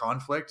of this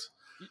conflict?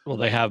 Well,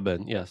 they have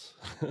been, yes.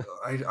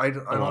 I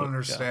don't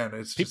understand.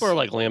 It's people are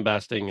like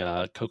lambasting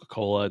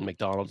Coca-Cola and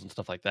McDonald's and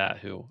stuff like that.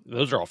 Who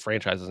those are all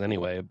franchises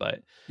anyway,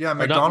 but yeah,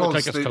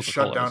 McDonald's they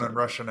shut down in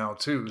Russia now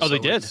too. Oh, so they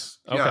did.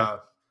 Okay. Yeah,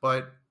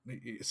 but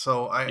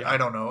so I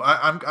don't know.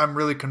 I'm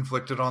really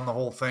conflicted on the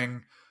whole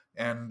thing.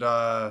 And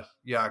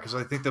because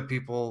I think the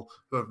people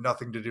who have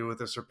nothing to do with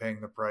this are paying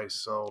the price.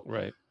 So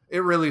right.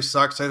 It really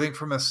sucks. I think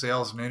from a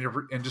sales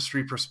and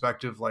industry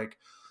perspective, like,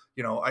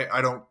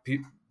 I don't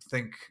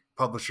think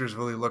publishers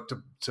really look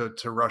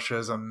to Russia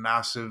as a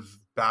massive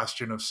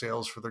bastion of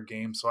sales for their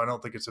games. So I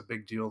don't think it's a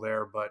big deal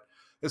there, but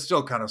it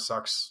still kind of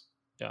sucks.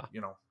 Yeah.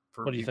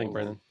 For what do you think,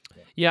 Brandon?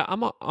 Yeah,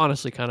 I'm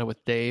honestly kind of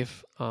with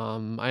Dave.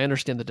 I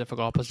understand the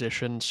difficult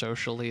position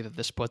socially that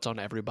this puts on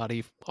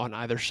everybody on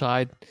either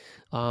side.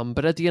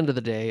 But at the end of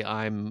the day,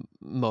 I'm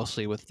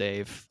mostly with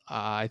Dave.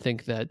 I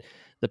think that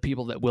the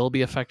people that will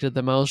be affected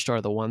the most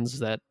are the ones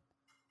that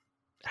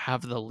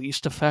have the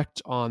least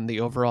effect on the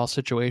overall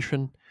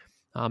situation.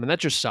 And that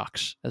just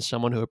sucks as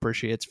someone who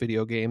appreciates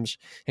video games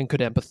and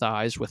could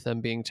empathize with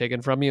them being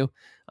taken from you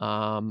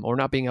or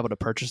not being able to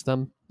purchase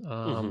them.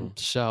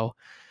 So...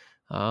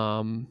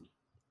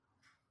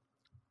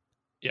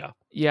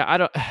 yeah, I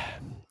don't.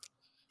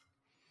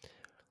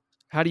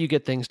 How do you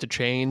get things to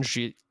change?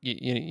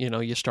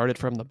 You started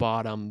from the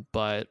bottom,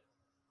 but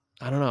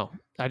I don't know.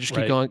 I just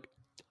keep going.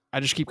 I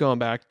just keep going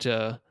back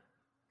to,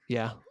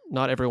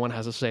 not everyone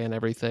has a say in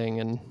everything,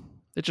 and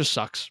it just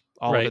sucks.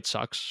 All of it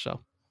sucks. So,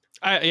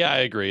 I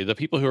agree. The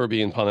people who are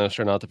being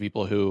punished are not the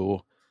people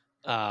who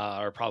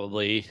are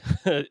probably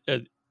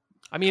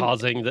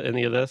causing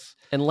any of this.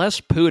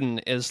 Unless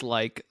Putin is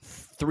like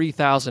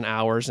 3,000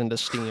 hours into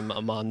Steam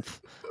a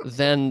month,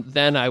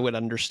 then I would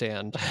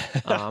understand.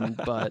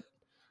 But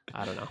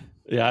I don't know.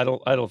 Yeah,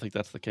 I don't think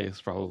that's the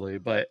case probably.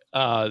 But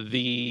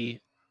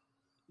the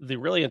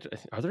really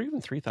are there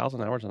even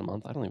 3,000 hours in a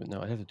month? I don't even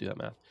know. I have to do that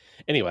math.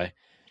 Anyway,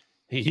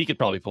 he could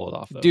probably pull it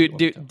off though.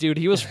 Dude,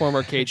 he was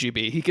former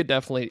KGB. He could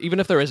definitely, even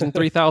if there isn't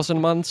 3,000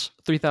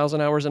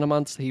 hours in a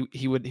month,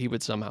 he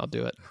would somehow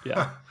do it.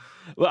 Yeah.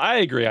 Well, I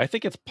agree. I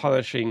think it's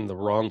punishing the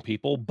wrong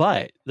people,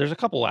 but there's a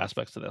couple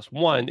aspects to this.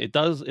 One, it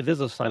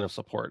is a sign of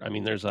support. I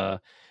mean,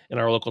 in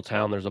our local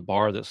town, there's a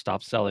bar that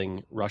stopped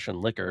selling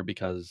Russian liquor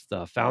because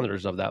the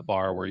founders of that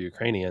bar were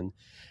Ukrainian.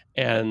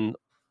 And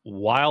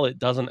while it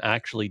doesn't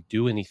actually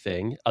do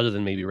anything other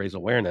than maybe raise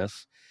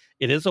awareness,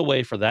 it is a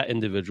way for that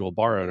individual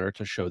bar owner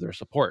to show their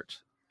support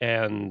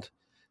and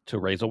to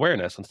raise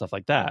awareness and stuff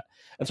like that.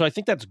 And so I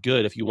think that's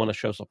good if you want to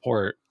show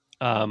support.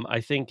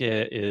 I think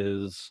it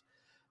is...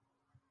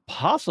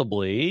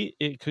 possibly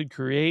it could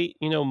create,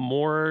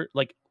 more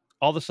like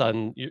all of a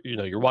sudden,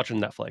 you're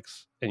watching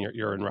Netflix and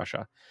you're in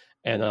Russia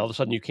and all of a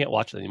sudden you can't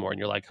watch it anymore. And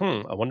you're like,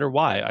 I wonder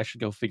why. I should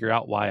go figure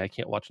out why I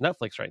can't watch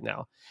Netflix right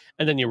now.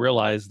 And then you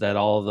realize that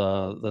all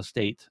the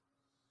state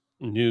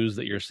news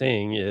that you're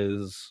seeing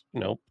is,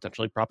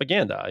 potentially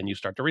propaganda, and you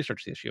start to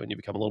research the issue and you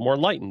become a little more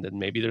enlightened and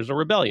maybe there's a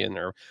rebellion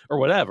or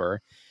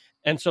whatever.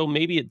 And so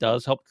maybe it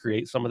does help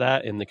create some of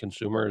that in the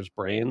consumer's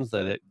brains,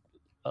 that it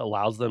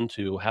allows them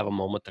to have a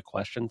moment to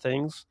question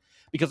things.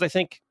 Because I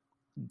think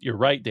you're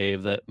right,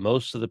 Dave, that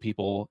most of the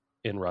people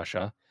in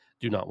Russia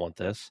do not want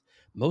this.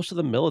 Most of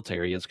the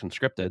military is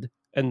conscripted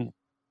and,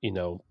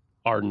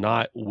 are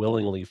not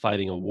willingly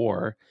fighting a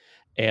war.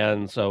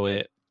 And so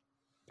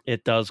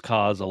it does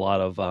cause a lot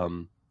of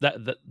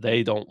that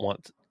they don't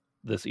want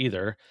this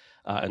either.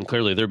 And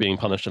clearly they're being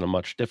punished in a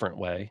much different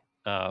way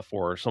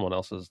for someone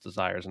else's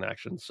desires and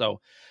actions. So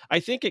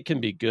I think it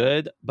can be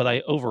good, but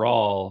I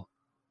overall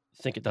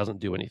think it doesn't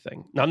do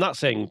anything. Now, I'm not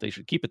saying they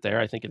should keep it there.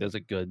 I think it is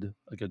a good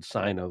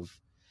sign of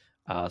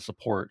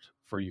support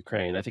for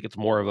Ukraine. I think it's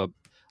more of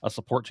a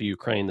support to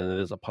Ukraine than it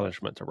is a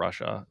punishment to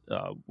Russia.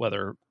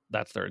 Whether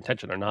that's their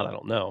intention or not, I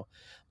don't know.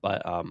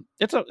 But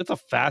it's a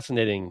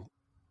fascinating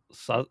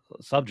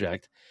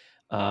subject,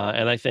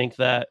 and I think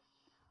that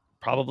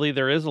probably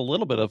there is a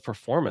little bit of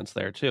performance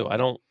there too. I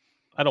don't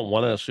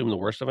want to assume the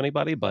worst of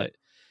anybody, but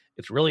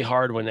it's really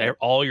hard when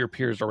all your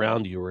peers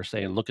around you are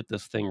saying, look at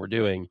this thing we're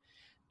doing.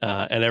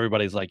 And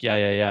everybody's like,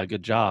 yeah,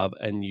 good job.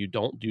 And you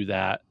don't do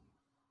that.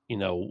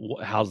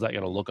 How's that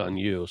going to look on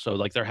you? So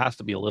like there has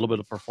to be a little bit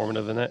of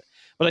performative in it.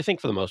 But I think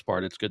for the most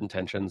part, it's good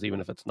intentions, even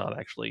if it's not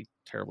actually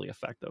terribly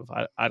effective.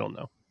 I don't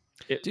know.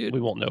 Dude,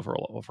 we won't know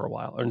for a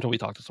while or until we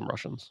talk to some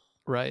Russians.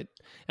 Right.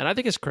 And I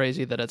think it's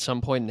crazy that at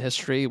some point in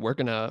history, we're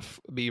going to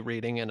be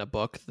reading in a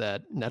book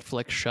that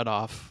Netflix shut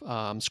off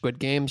Squid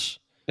Games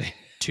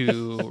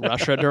to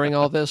Russia during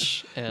all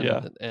this.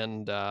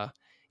 And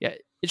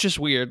it's just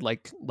weird,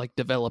 like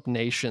developed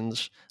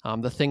nations,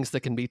 the things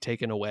that can be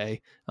taken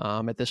away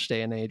at this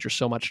day and age are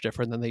so much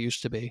different than they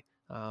used to be.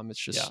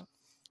 It's just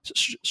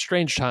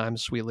strange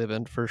times we live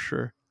in, for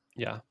sure.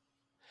 Yeah.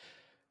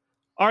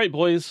 All right,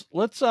 boys,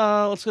 let's get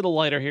a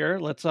lighter here.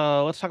 Let's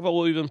talk about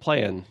what we've been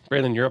playing.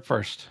 Brandon, you're up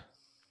first.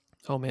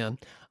 Oh man.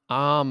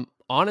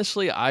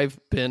 Honestly, I've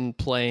been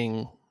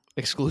playing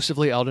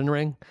exclusively Elden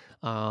Ring.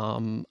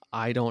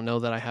 I don't know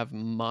that I have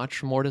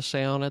much more to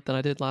say on it than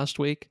I did last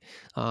week.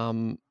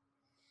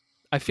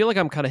 I feel like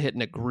I'm kind of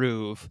hitting a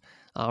groove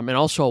and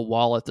also a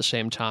wall at the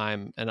same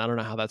time. And I don't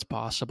know how that's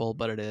possible,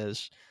 but it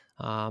is.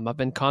 I've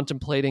been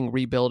contemplating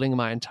rebuilding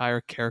my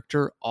entire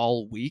character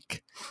all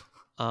week.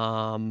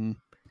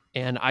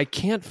 And I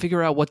can't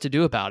figure out what to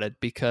do about it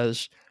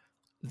because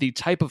the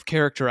type of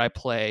character I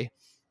play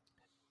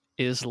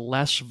is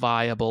less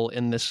viable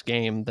in this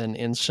game than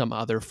in some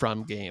other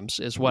From games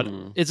is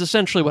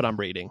essentially what I'm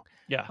reading.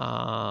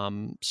 Yeah.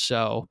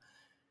 So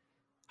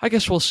I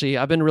guess we'll see.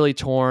 I've been really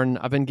torn.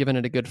 I've been giving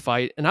it a good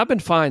fight, and I've been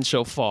fine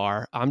so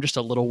far. I'm just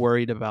a little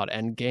worried about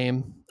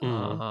endgame,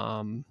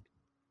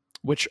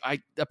 which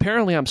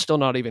I'm still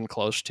not even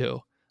close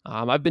to.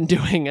 I've been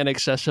doing an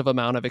excessive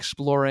amount of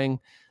exploring.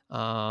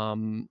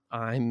 We're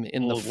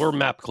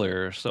map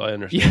clear, so I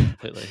understand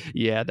completely.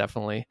 Yeah,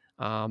 definitely.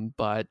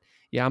 But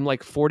yeah, I'm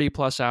like 40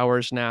 plus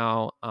hours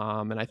now,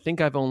 and I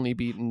think I've only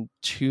beaten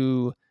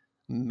 2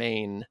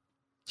 main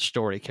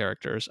story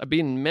characters. I've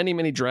beaten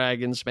many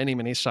dragons,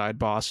 many side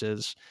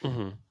bosses,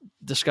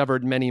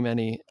 discovered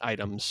many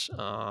items,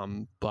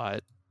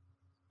 but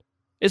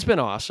it's been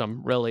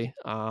awesome, really.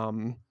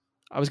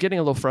 I was getting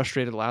a little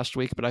frustrated last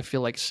week, but I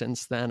feel like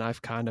since then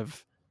I've kind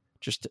of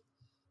just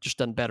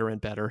done better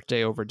and better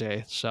day over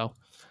day. So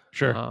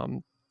sure.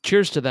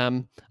 Cheers to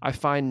them. I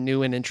find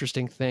new and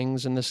interesting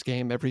things in this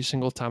game every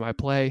single time I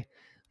play.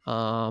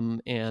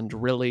 And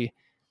really,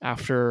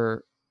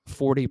 after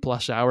 40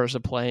 plus hours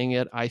of playing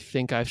it, I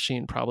think I've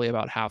seen probably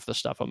about half the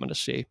stuff I'm going to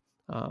see,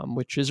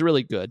 which is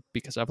really good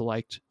because I've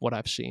liked what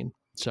I've seen.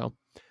 So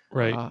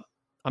right.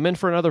 I'm in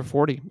for another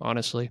 40,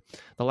 honestly.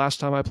 The last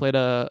time I played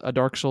a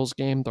Dark Souls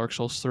game, Dark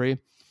Souls 3,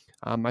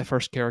 my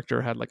first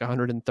character had like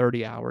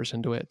 130 hours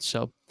into it.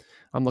 So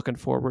I'm looking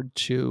forward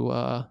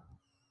to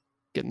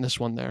getting this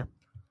one there.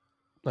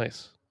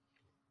 Nice.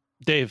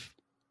 Dave,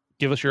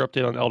 give us your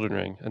update on Elden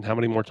Ring and how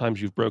many more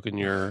times you've broken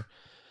your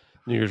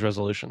New Year's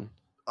resolution.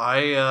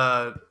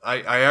 I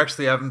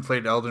actually haven't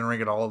played Elden Ring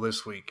at all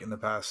this week in the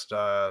past.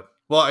 I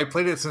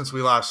played it since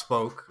we last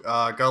spoke.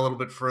 Got a little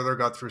bit further,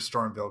 got through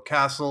Stormville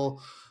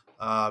Castle,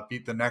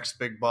 beat the next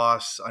big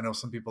boss. I know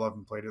some people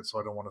haven't played it, so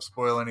I don't want to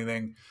spoil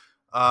anything.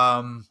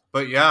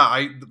 But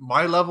yeah,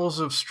 my levels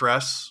of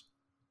stress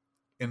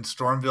in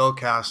Stormville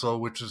Castle,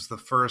 which is the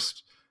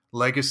first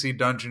legacy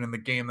dungeon in the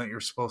game that you're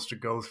supposed to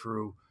go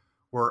through,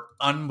 were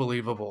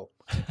unbelievable.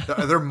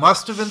 There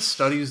must have been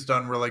studies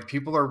done where like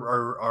people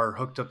are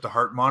hooked up to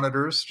heart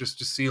monitors just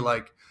to see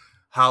like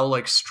how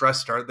like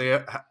stressed are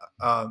they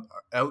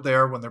out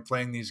there when they're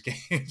playing these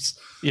games.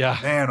 Yeah,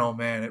 man, oh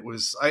man, it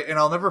was. And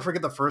I'll never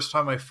forget the first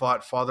time I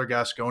fought Father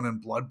Gascoigne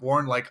in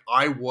Bloodborne. Like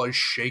I was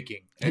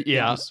shaking. It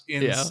was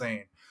insane.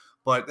 Yeah.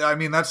 But I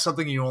mean, that's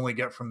something you only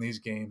get from these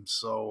games.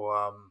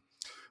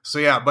 So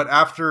yeah, but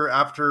after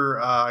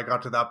I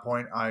got to that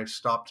point, I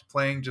stopped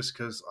playing just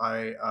because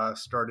I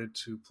started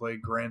to play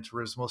Gran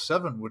Turismo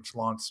 7, which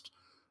launched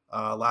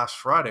last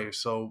Friday.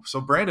 So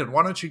Brandon,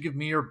 why don't you give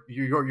me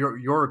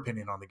your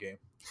opinion on the game?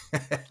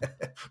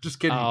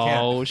 Just kidding.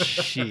 Oh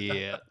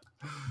shit!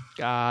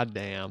 God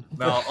damn.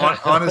 No,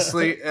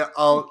 honestly,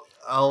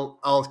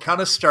 I'll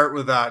kind of start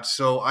with that.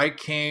 So I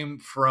came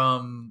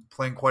from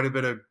playing quite a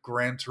bit of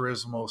Gran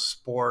Turismo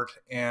Sport,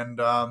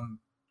 and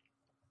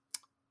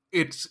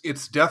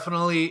it's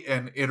definitely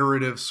an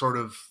iterative sort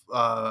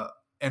of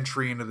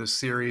entry into the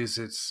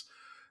series.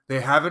 They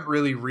haven't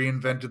really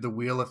reinvented the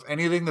wheel. If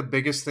anything, the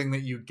biggest thing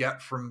that you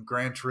get from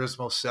Gran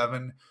Turismo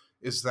 7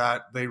 is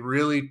that they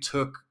really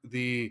took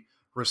the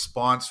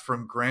response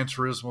from Gran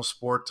Turismo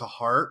Sport to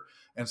heart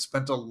and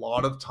spent a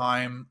lot of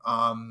time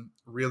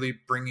really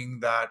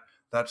bringing that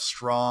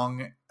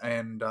strong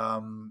and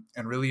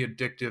really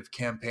addictive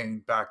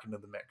campaign back into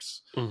the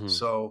mix. Mm-hmm.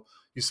 So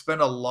you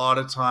spend a lot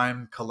of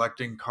time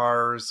collecting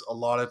cars, a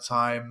lot of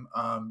time,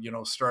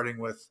 starting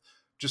with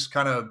just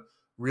kind of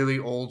really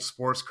old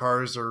sports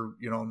cars or,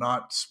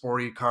 not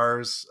sporty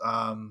cars,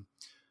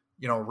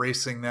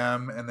 racing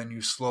them. And then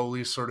you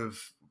slowly sort of,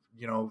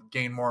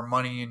 gain more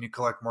money and you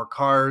collect more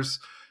cars.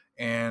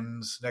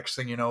 And next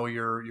thing you know,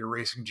 you're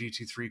racing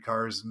GT3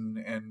 cars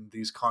and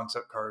these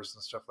concept cars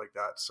and stuff like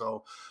that.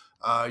 So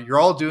you're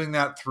all doing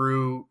that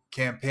through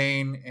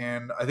campaign,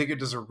 and I think it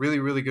does a really,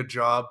 really good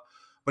job.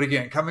 But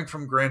again, coming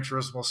from Gran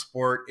Turismo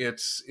Sport,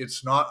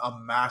 it's not a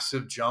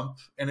massive jump,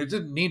 and it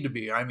didn't need to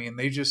be. I mean,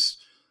 they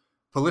just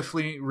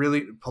Polyphony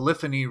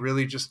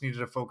really just needed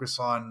to focus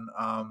on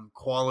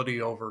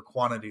quality over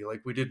quantity.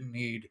 Like, we didn't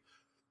need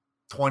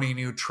 20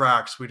 new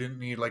tracks. We didn't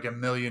need like 1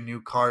 million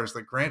new cars.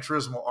 Like, Gran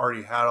Turismo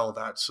already had all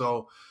that.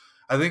 So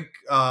I think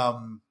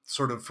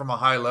sort of from a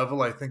high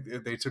level, I think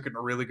they took it in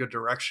a really good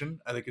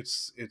direction. I think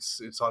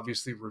it's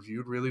obviously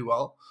reviewed really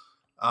well.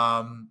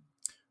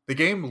 The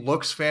game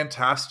looks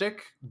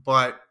fantastic,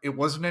 but it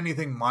wasn't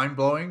anything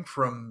mind-blowing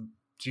from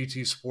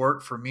GT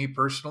Sport for me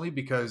personally,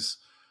 because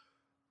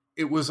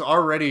it was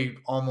already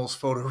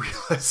almost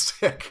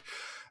photorealistic.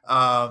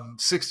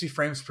 60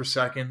 frames per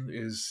second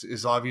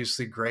is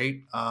obviously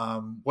great.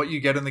 What you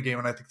get in the game,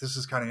 and I think this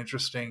is kind of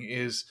interesting,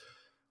 is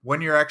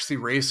when you're actually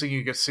racing,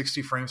 you get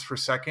 60 frames per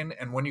second.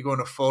 And when you go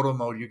into photo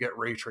mode, you get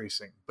ray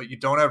tracing. But you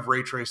don't have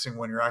ray tracing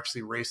when you're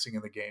actually racing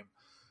in the game,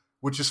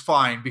 which is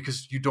fine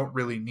because you don't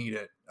really need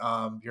it.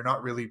 You're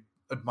not really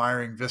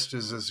admiring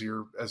vistas as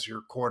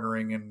you're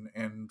cornering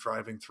and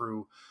driving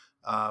through,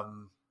 all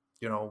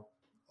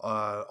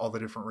the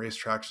different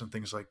racetracks and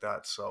things like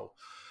that. So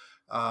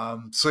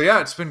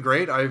yeah, it's been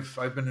great.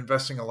 I've been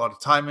investing a lot of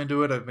time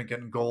into it. I've been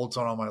getting golds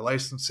on all my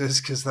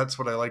licenses because that's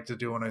what I like to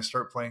do when I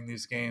start playing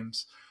these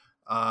games.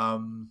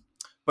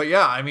 But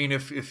yeah, I mean,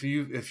 if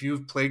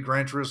you've played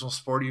Gran Turismo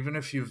Sport, even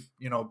if you've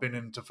been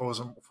into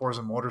Forza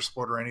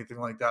Motorsport or anything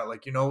like that,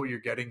 like what you're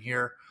getting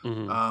here.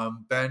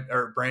 Mm-hmm. Ben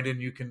or Brandon,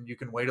 you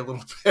can wait a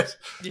little bit.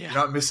 Yeah. You're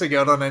not missing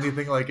out on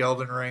anything like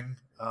Elden Ring.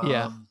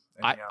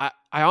 I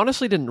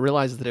honestly didn't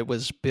realize that it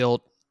was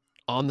built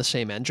on the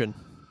same engine.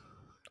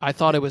 I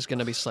thought it was going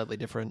to be slightly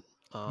different.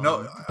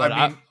 No, but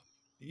I mean,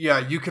 yeah,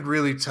 you could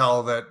really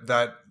tell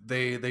that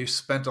they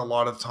spent a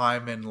lot of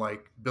time in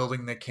like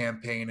building the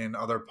campaign in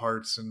other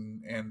parts,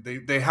 and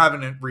they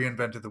haven't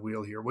reinvented the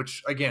wheel here,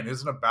 which again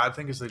isn't a bad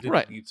thing because they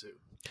didn't need to.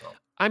 So.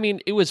 I mean,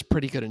 it was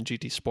pretty good in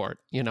GT Sport.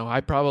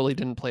 I probably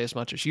didn't play as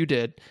much as you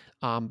did,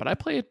 but I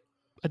played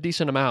a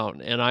decent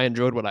amount and I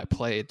enjoyed what I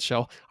played.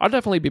 So I'll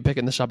definitely be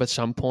picking this up at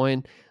some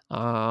point.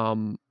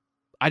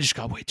 I just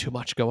got way too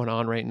much going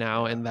on right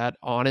now, and that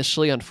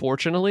honestly,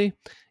 unfortunately,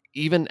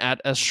 even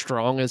at as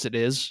strong as it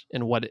is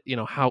and what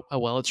how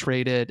well it's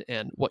rated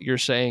and what you're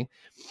saying,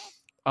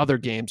 other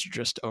games are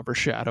just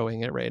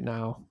overshadowing it right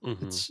now.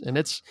 Mm-hmm.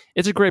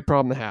 It's a great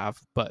problem to have,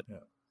 but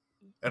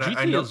and GT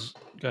I know.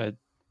 Go ahead.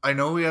 I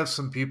know we have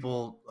some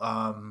people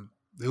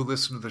who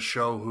listen to the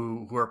show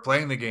who are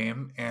playing the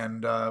game,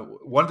 and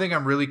one thing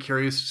I'm really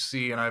curious to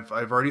see, and I've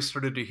already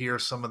started to hear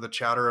some of the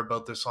chatter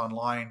about this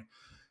online,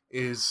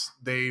 is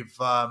they've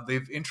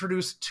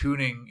introduced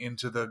tuning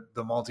into the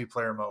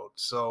multiplayer mode.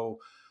 So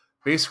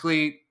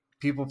basically,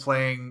 people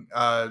playing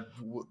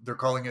they're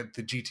calling it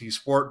the GT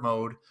Sport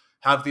mode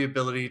have the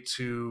ability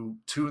to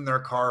tune their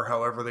car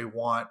however they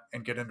want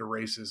and get into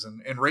races.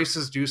 And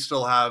races do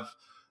still have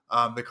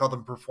they call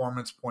them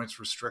performance points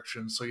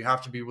restrictions. So you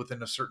have to be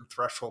within a certain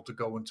threshold to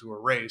go into a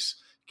race.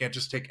 You can't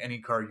just take any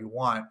car you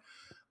want.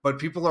 But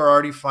people are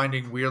already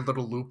finding weird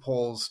little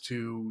loopholes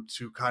to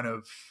kind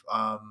of,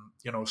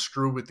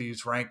 screw with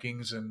these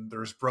rankings. And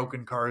there's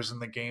broken cars in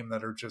the game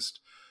that are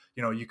just,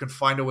 you can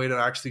find a way to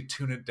actually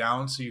tune it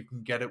down so you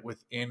can get it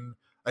within.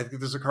 I think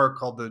there's a car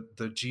called the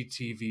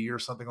GTV or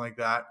something like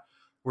that,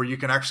 where you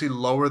can actually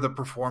lower the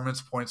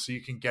performance points so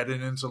you can get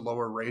it into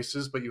lower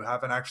races, but you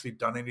haven't actually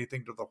done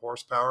anything to the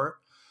horsepower.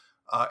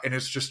 And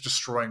it's just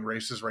destroying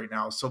races right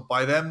now. So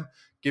by them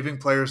giving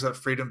players that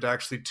freedom to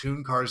actually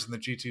tune cars in the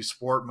GT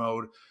Sport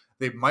mode,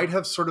 they might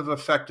have sort of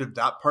affected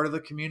that part of the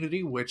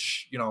community,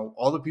 which,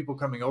 all the people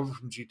coming over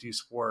from GT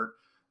Sport,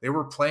 they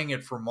were playing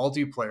it for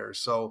multiplayer.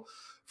 So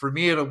for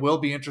me, it will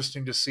be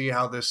interesting to see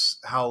how the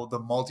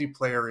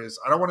multiplayer is.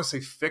 I don't want to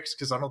say fixed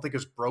because I don't think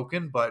it's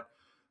broken, but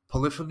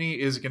Polyphony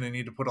is going to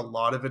need to put a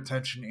lot of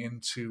attention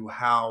into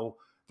how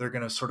they're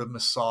going to sort of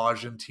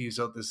massage and tease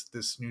out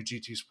this new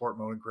GT Sport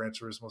mode in Gran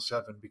Turismo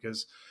 7,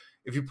 because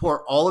if you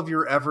pour all of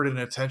your effort and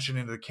attention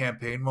into the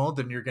campaign mode,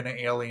 then you're going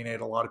to alienate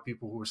a lot of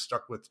people who are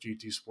stuck with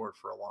GT Sport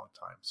for a long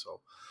time.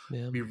 So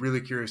I'd be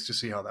really curious to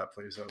see how that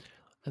plays out.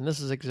 And this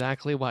is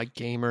exactly why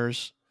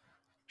gamers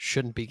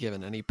shouldn't be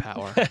given any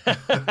power,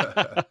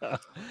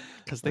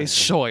 because they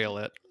soil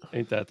it.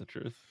 Ain't that the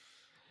truth?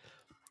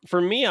 For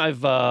me,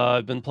 I've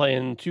been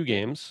playing 2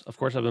 games. Of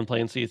course, I've been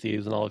playing Sea of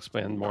Thieves, and I'll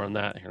expand more on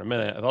that here in a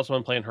minute. I've also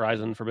been playing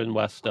Horizon Forbidden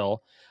West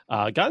still.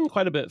 Gotten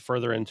quite a bit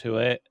further into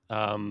it.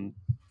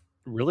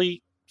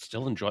 Really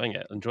still enjoying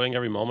it. Enjoying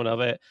every moment of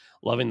it.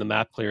 Loving the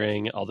map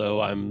clearing,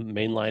 although I'm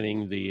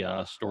mainlining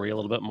the story a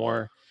little bit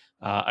more.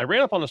 I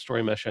ran up on a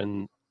story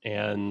mission,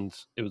 and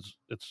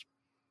it's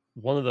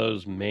one of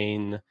those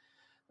main...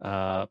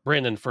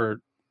 Brandon, for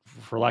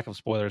lack of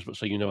spoilers, but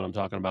so you know what I'm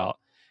talking about,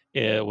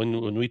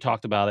 when we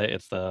talked about it,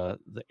 it's the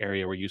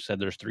area where you said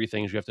there's 3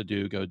 things you have to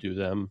do. Go do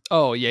them.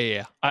 Oh,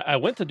 yeah. I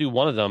went to do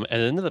one of them,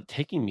 and it ended up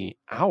taking me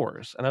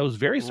hours, and I was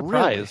very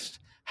surprised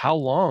how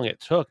long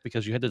it took,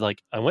 because you had to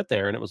I went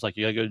there and it was like,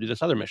 you gotta go do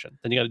this other mission,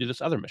 then you gotta do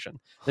this other mission,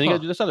 then you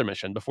gotta do this other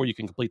mission before you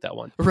can complete that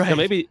one. Right. Now,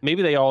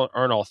 maybe they all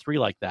aren't all 3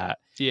 like that.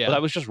 Yeah. But I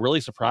was just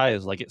really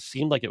surprised. It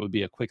seemed like it would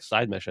be a quick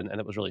side mission, and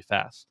it was really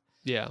fast.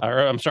 Yeah.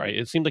 Or I'm sorry,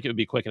 it seemed like it would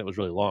be quick and it was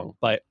really long.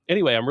 But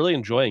anyway, I'm really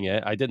enjoying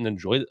it. I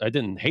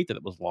didn't hate that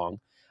it was long.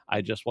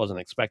 I just wasn't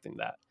expecting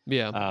that.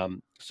 Yeah.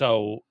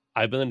 So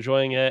I've been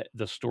enjoying it.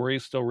 The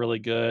story's still really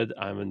good.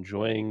 I'm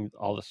enjoying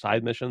all the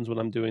side missions when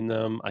I'm doing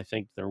them. I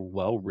think they're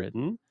well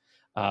written,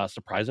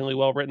 surprisingly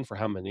well written for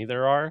how many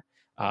there are.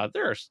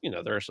 There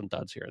are some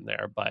duds here and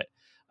there, but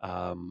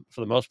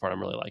for the most part, I'm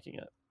really liking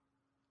it.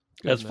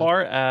 Good, as man.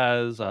 far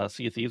as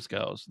Sea of Thieves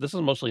goes, this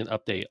is mostly an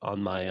update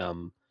on my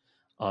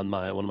one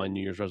of my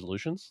New Year's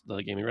resolutions,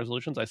 the gaming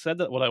resolutions. I said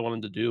that what I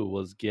wanted to do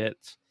was get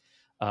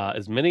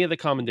as many of the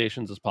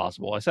commendations as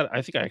possible. I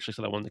think I actually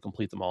said I wanted to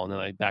complete them all, and then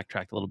I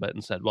backtracked a little bit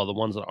and said, well, the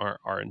ones that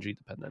aren't RNG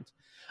dependent.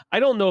 I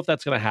don't know if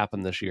that's going to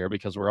happen this year,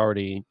 because we're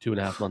already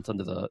 2.5 months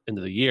into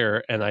the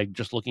year, and I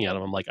just looking at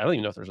them, I'm like, I don't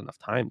even know if there's enough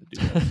time to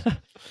do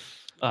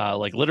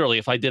this. Literally,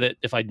 if I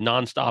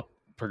nonstop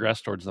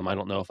progress towards them, I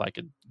don't know if I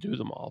could do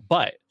them all.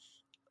 But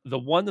the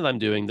one that I'm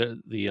doing,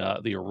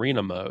 the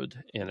arena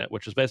mode in it,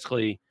 which is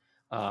basically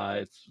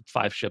it's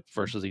 5 ships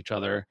versus each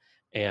other,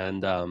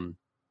 and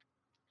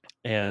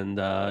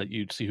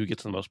you see who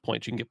gets the most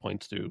points. You can get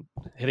points through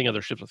hitting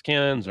other ships with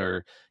cannons,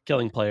 or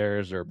killing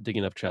players, or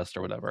digging up chests,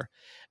 or whatever.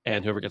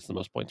 And whoever gets the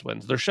most points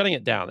wins. They're shutting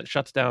it down. It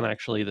shuts down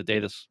actually the day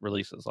this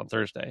releases on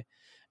Thursday,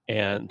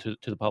 and to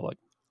the public.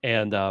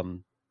 And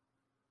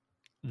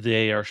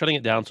they are shutting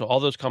it down, so all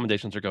those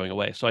commendations are going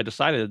away. So I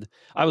decided,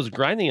 I was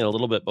grinding it a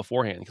little bit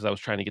beforehand because I was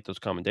trying to get those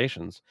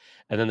commendations,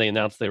 and then they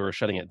announced they were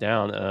shutting it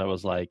down, and I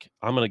was like,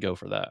 I'm going to go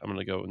for that. I'm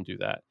going to go and do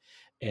that.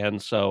 And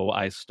so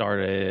I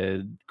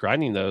started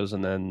grinding those,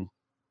 and then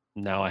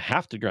now I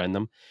have to grind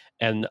them.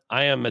 And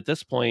I am, at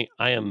this point,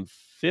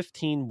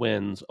 15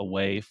 wins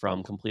away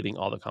from completing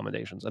all the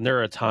commendations. And there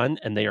are a ton,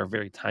 and they are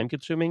very time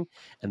consuming,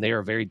 and they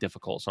are very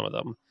difficult, some of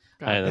them.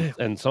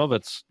 And some of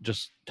it's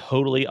just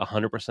totally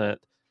 100%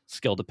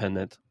 skill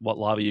dependent, what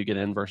lobby you get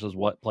in versus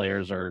what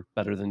players are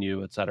better than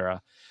you,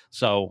 etc.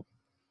 So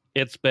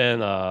it's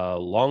been a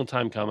long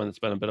time coming. It's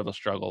been a bit of a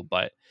struggle,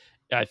 but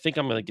I think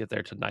I'm going to get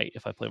there tonight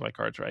if I play my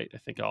cards right. I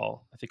think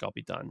I'll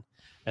be done,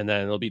 and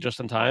then it'll be just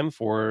in time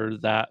for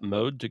that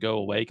mode to go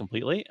away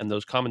completely, and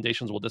those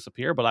commendations will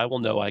disappear. But I will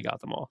know I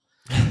got them all.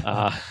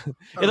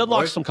 It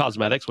unlocks some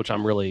cosmetics, which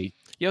I'm really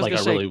I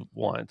really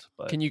want.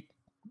 But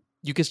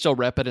you can still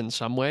rep it in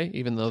some way,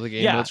 even though the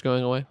game mode's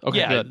going away. Okay,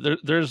 yeah, good.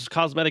 There's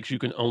cosmetics you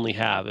can only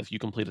have if you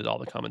completed all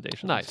the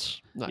commendations.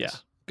 Nice. Yeah.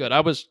 Good.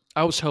 I was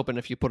hoping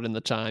if you put in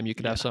the time, you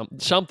could have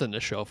something to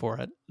show for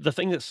it. The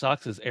thing that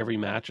sucks is every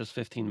match is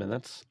 15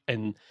 minutes,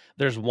 and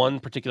there's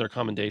one particular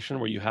commendation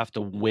where you have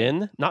to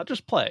win, not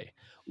just play,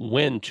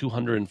 win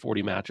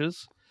 240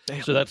 matches.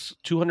 Damn. So that's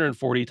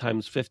 240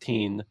 times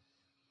 15,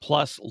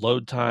 plus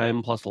load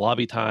time, plus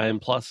lobby time,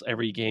 plus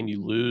every game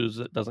you lose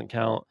that doesn't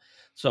count.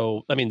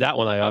 So, I mean, that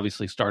one, I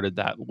obviously started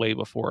that way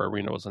before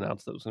Arena was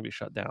announced that it was going to be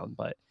shut down,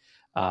 but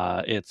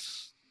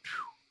it's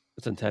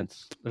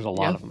intense. There's a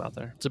lot of them out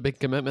there. It's a big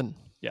commitment.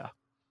 Yeah.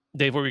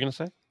 Dave, what were you going to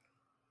say?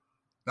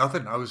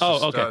 Nothing. I was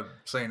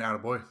saying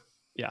attaboy.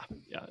 Yeah.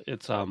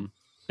 It's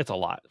a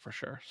lot for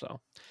sure. So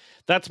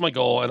that's my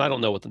goal, and I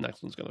don't know what the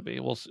next one's going to be.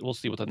 We'll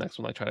see what the next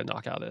one I try to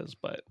knock out is,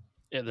 but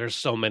there's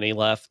so many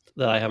left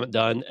that I haven't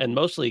done, and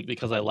mostly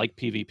because I like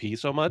PvP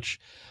so much.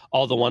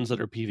 All the ones that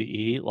are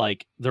PvE,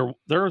 like there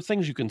are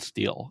things you can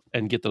steal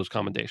and get those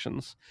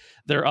commendations.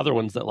 There are other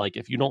ones that, like,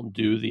 if you don't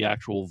do the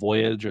actual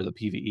voyage or the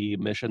PvE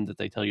mission that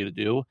they tell you to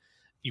do,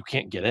 you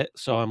can't get it.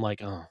 So I'm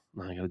like, oh,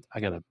 I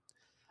gotta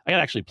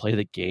actually play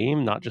the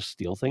game, not just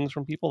steal things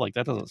from people. Like,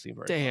 that doesn't seem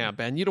very Damn, fun.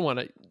 Ben, you don't want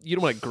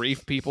to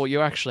grief people.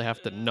 You actually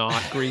have to not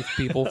grief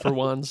people for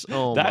once.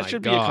 Oh, that my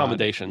should God. be a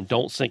commendation.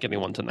 Don't sink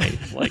anyone tonight.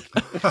 Like,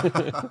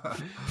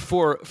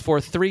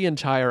 for 3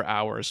 entire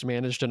hours,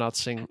 managed to not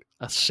sink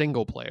a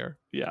single player.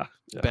 Yeah,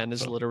 Ben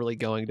is literally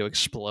going to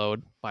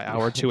explode by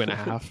hour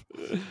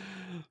 2.5.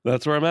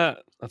 That's where I'm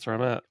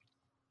at.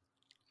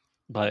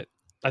 But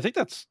I think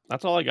that's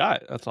all I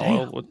got. That's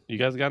all. You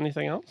guys got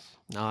anything else?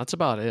 No, that's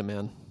about it,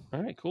 man.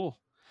 All right, cool.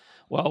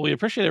 Well, we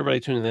appreciate everybody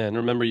tuning in.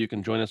 Remember, you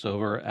can join us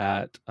over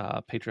at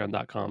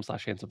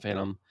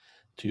patreon.com/handsomephantom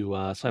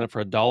to sign up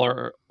for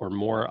 $1 or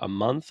more a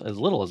month, as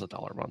little as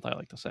 $1 a month, I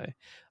like to say.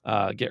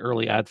 Get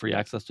early ad-free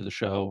access to the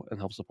show and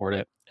help support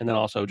it. And then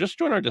also just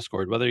join our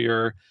Discord, whether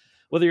you're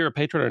a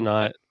patron or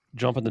not.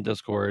 Jump in the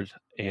Discord,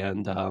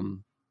 and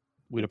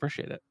we'd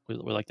appreciate it. We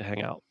like to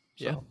hang out.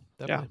 So, Yeah,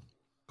 definitely.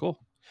 Cool.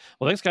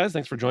 Well, thanks, guys.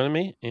 Thanks for joining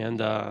me, and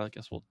I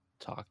guess we'll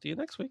talk to you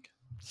next week.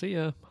 See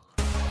ya.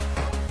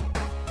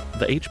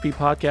 The HP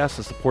Podcast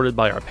is supported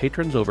by our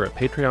patrons over at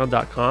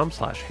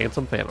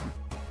patreon.com/handsomephantom.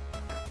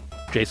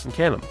 Jason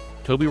Canham,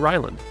 Toby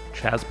Ryland,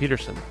 Chaz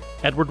Peterson,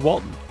 Edward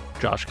Walton,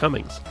 Josh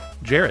Cummings,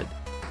 Jared,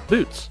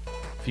 Boots,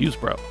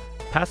 Fusebro,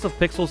 Passive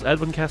Pixels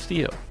Edwin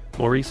Castillo,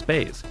 Maurice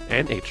Bays,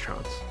 and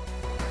H-Trons.